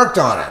coroner that worked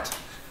on it.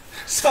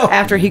 So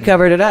after he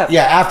covered it up.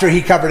 Yeah, after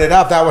he covered it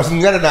up, that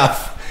wasn't good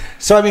enough.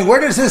 So I mean,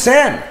 where does this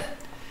end?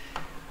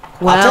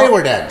 Well, I'll tell you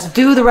where it ends.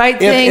 Do the right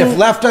thing. If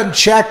left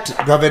unchecked,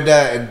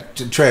 Govinda and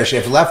Trish,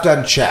 if left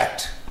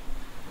unchecked,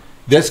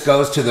 this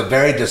goes to the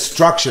very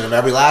destruction of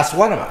every last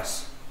one of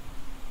us.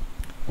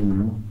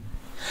 Mm-hmm.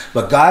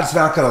 But God's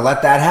not going to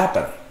let that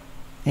happen.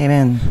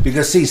 Amen.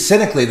 Because, see,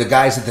 cynically, the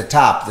guys at the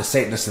top, the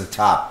Satanists at the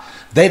top,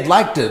 they'd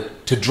like to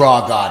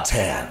draw God's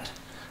hand.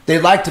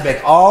 They'd like to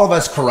make all of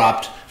us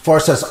corrupt,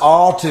 force us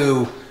all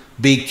to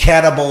be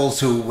cannibals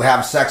who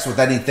have sex with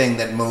anything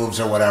that moves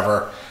or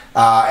whatever,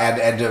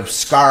 and to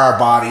scar our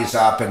bodies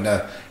up and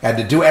to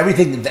do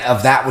everything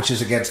of that which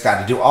is against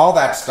God, to do all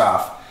that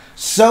stuff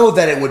so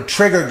that it would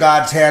trigger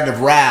God's hand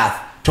of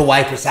wrath to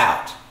wipe us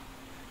out.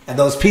 And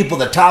those people,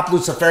 the top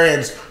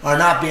Luciferians, are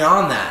not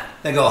beyond that.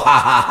 They go, ha,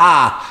 ha,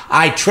 ha,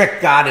 I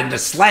tricked God into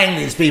slaying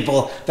these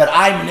people that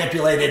I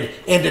manipulated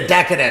into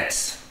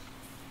decadence.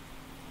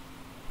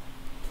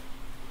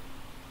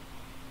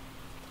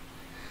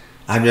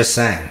 I'm just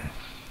saying.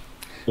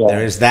 Yeah.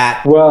 There is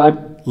that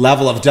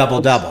level of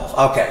double-double.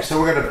 Okay,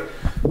 so we're going to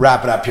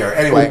wrap it up here.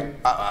 Anyway,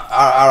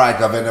 all right,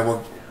 Govinda,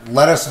 well,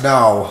 let us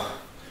know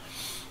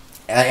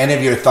any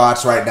of your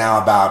thoughts right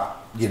now about,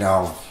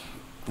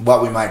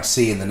 what we might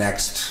see in the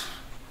next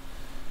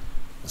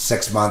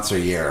 6 months or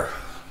year.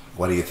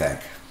 What do you think?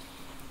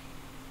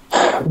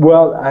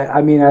 Well,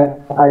 I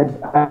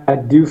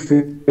do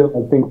feel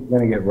I think we're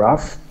going to get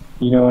rough,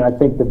 and I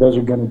think that those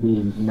are going to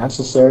be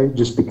necessary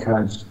just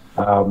because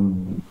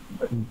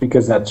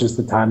that's just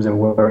the times that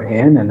we're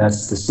in, and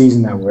that's the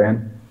season that we're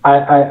in.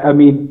 I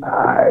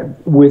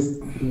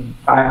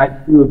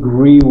do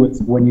agree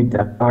with when you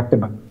talked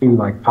about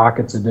like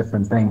pockets of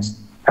different things,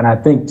 and I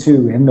think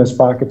too in those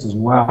pockets as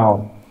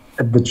well,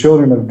 the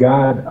children of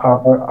God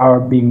are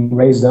being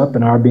raised up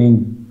and are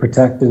being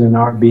protected and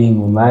are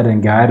being led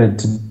and guided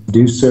to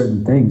do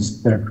certain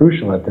things that are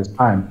crucial at this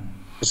time.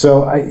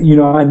 So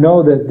I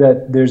know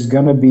that there's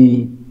going to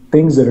be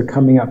things that are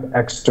coming up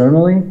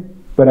externally,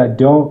 but I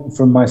don't,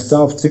 for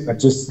myself too,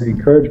 just the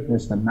encouragement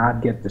is to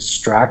not get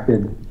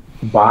distracted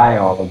by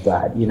all of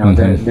that.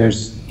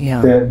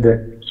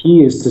 The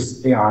key is to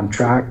stay on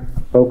track,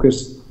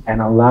 focus,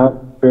 and allow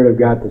the Spirit of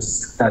God to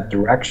set that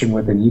direction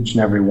within each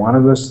and every one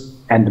of us,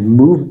 and to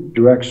move the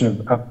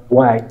direction of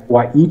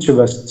why each of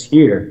us is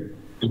here.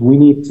 We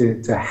need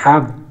to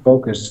have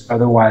focus,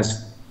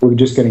 otherwise we're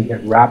just going to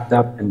get wrapped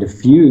up and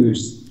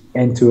diffused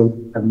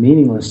into a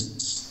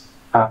meaningless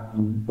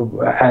in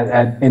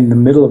the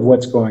middle of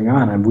what's going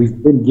on, and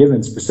we've been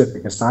given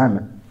specific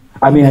assignment.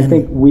 I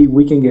think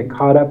we can get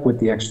caught up with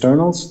the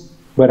externals,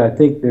 but I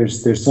think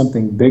there's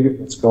something bigger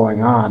that's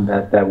going on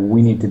that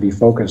we need to be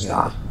focused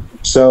on.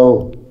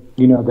 So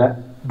that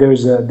there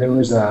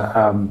was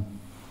a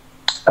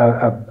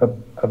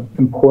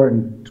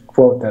important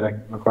quote that I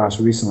came across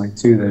recently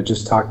too, that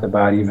just talked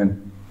about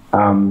even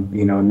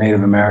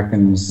Native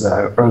Americans,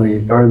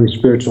 early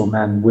spiritual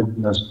men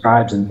within those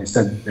tribes, and they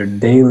said their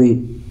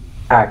daily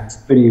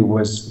activity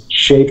was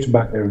shaped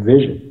by their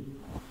vision.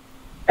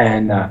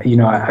 And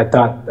I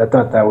thought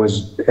that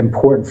was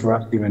important for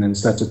us, even in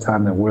such a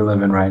time that we're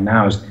living right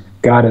now. Is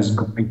God is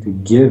going to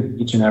give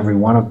each and every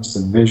one of us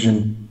a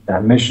vision,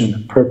 that mission,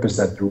 that purpose,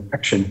 that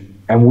direction,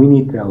 and we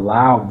need to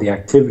allow the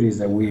activities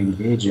that we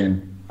engage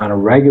in on a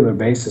regular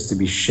basis to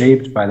be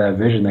shaped by that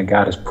vision that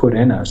God has put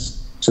in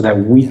us, so that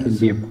we can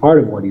be a part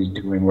of what He's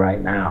doing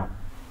right now.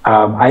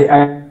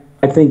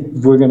 I think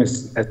we're going to,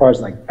 as far as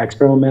like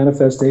external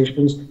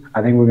manifestations,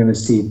 I think we're going to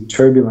see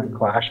turbulent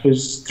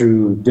clashes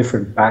through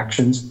different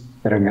factions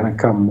that are going to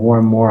come more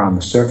and more on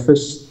the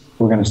surface.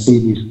 We're going to see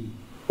these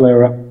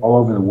flare up all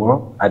over the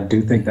world. I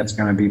do think that's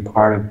going to be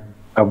part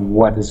of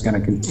what is going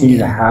to continue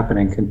to happen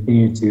and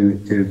continue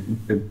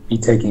to be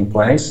taking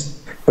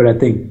place. But I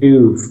think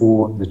too,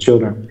 for the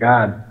children of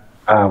God,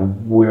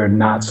 we're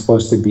not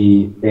supposed to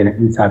be in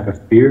any type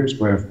of fears.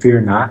 We're fear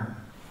not.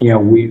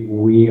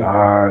 We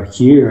are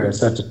here at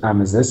such a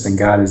time as this, and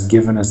God has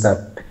given us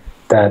that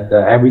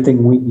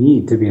everything we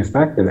need to be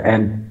effective.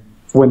 And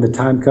when the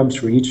time comes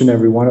for each and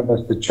every one of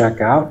us to check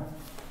out,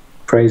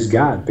 praise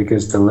God,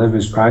 because to live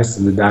is Christ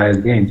and to die is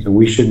gain. So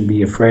we shouldn't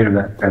be afraid of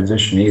that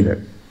transition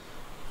either.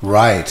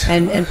 Right.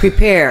 And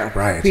prepare.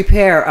 Right.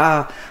 Prepare.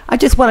 I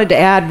just wanted to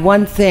add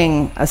one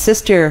thing. A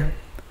sister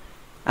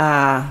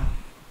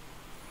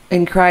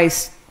in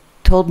Christ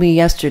told me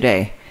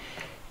yesterday,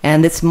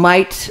 and this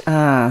might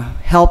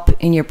help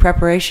in your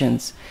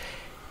preparations,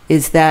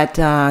 is that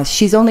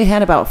she's only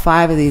had about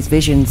 5 of these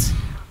visions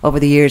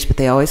over the years, but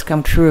they always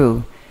come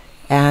true.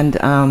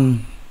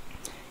 And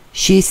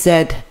she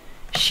said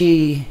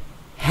she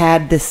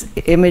had this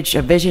image,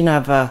 a vision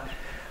of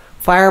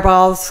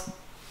fireballs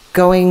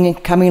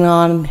coming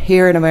on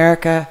here in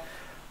America,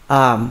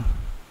 and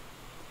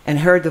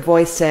heard the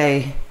voice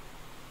say,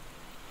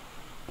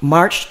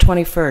 March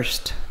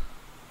 21st,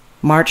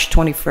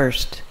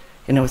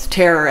 and it was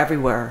terror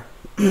everywhere.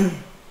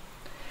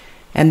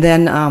 And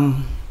then,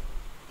 wow,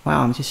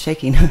 I'm just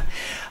shaking.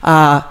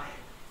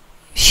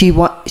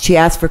 She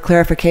asked for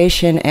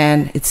clarification,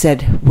 and it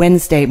said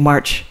Wednesday,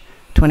 March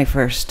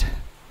 21st,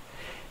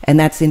 and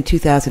that's in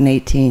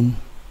 2018.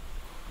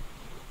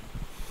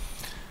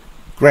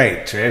 Great,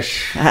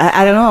 Trish.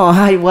 I don't know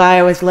why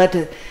I was led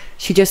to.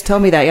 She just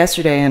told me that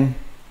yesterday, and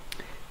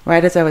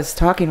right as I was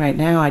talking right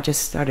now, I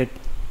just started.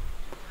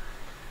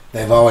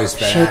 They've always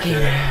been shaking.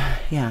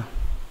 Accurate. Yeah.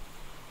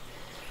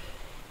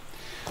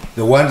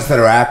 The ones that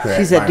are accurate,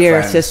 she's a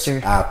dear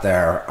sister out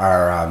there,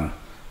 are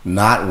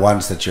not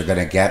ones that you're going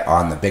to get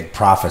on the big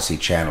prophecy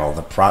channel.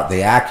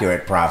 The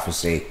accurate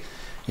prophecy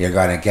you're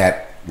going to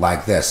get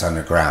like this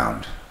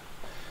underground,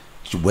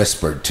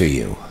 whispered to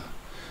you.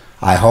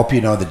 I hope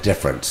you know the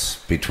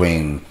difference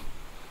between,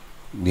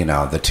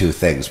 the two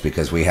things,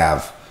 because we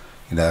have,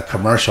 the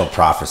commercial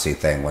prophecy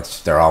thing,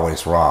 which they're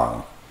always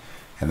wrong,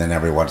 and then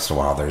every once in a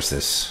while there's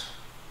this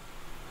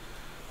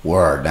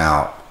word.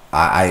 Now,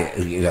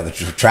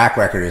 the track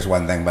record is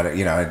one thing, but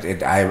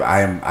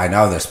I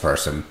know this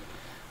person,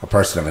 a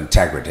person of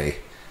integrity,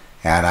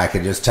 and I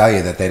can just tell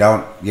you that they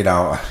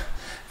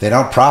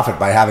don't profit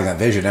by having a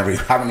vision every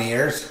how many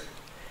years?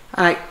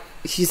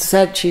 She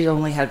said she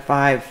only had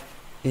 5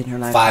 in her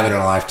lifetime. 5 in her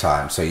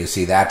lifetime. So you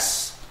see,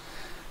 that's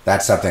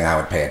something I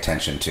would pay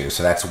attention to.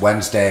 So that's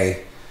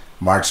Wednesday,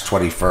 March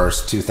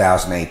 21st,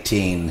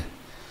 2018,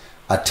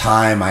 a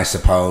time, I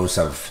suppose,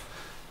 of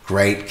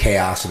great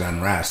chaos and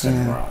unrest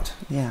in the world.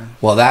 Yeah.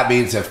 Well, that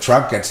means if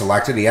Trump gets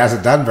elected, he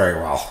hasn't done very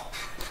well.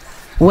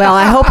 Well,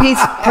 I hope he's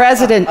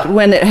president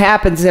when it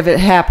happens, if it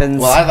happens.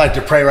 Well, I'd like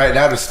to pray right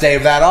now to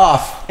stave that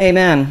off.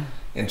 Amen.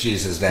 In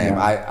Jesus' name. No,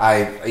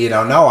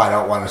 I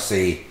don't want to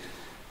see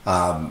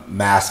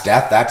mass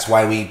death. That's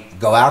why we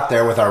go out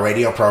there with our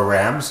radio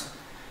programs,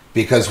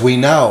 because we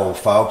know,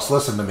 folks,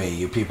 listen to me,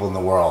 you people in the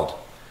world,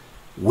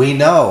 we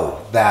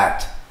know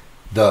that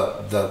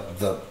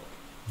the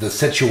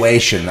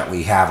situation that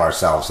we have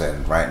ourselves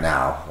in right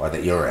now, or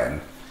that you're in,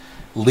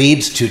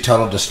 leads to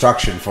total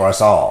destruction for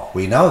us all.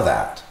 We know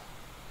that.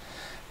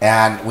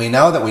 And we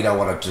know that we don't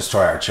want to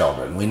destroy our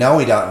children. We know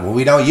you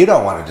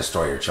don't want to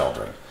destroy your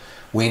children.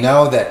 We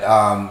know that,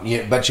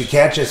 but you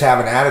can't just have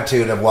an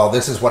attitude of, well,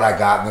 this is what I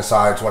got, and this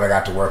is what I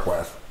got to work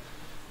with.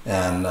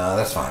 And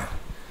that's fine.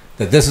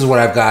 That this is what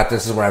I've got,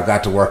 this is what I've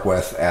got to work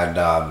with,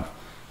 and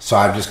so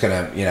I'm just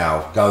going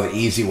to, go the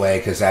easy way,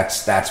 because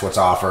that's what's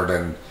offered,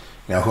 and,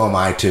 who am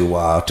I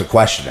to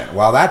question it?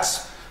 Well,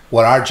 that's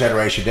what our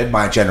generation did,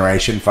 my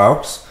generation,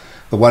 folks.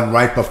 The one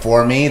right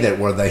before me, that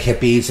were the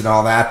hippies and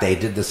all that, they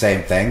did the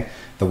same thing.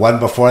 The one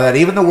before that,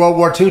 even the World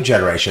War II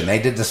generation,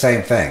 they did the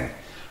same thing.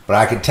 But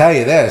I can tell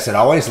you this, it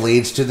always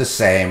leads to the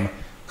same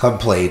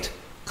complete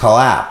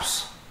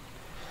collapse.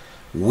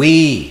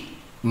 We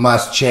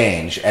must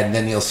change, and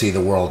then you'll see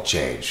the world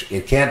change.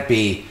 It can't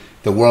be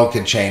the world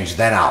can change,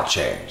 then I'll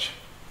change.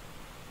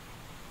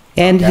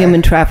 And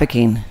human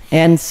trafficking,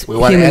 and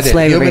human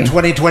slavery.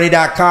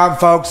 Human2020.com,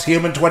 folks,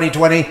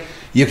 Human2020.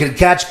 You can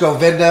catch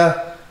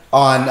Govinda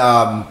on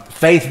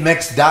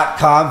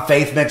faithmix.com,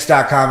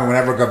 and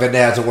whenever Govinda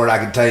has a word, I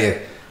can tell you,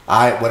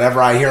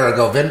 whenever I hear a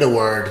Govinda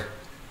word,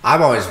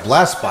 I'm always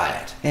blessed by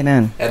it.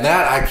 Amen. And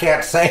that I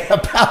can't say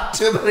about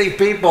too many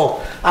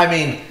people. I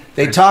mean,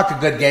 they talk a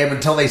good game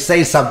until they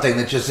say something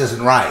that just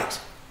isn't right.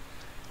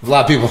 A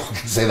lot of people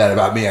can say that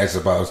about me, I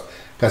suppose,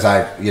 because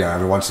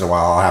every once in a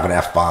while I'll have an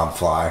F-bomb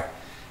fly,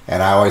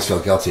 and I always feel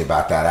guilty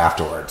about that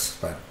afterwards.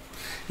 But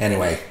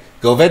anyway,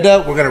 Govinda,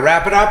 we're going to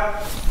wrap it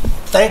up.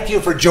 Thank you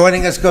for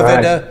joining us,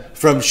 Govinda,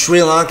 from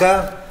Sri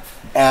Lanka.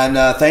 And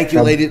thank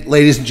you,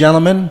 ladies and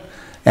gentlemen.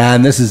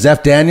 And this is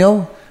Zeph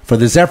Daniel for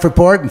the Zeph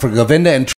Report, and for Govinda and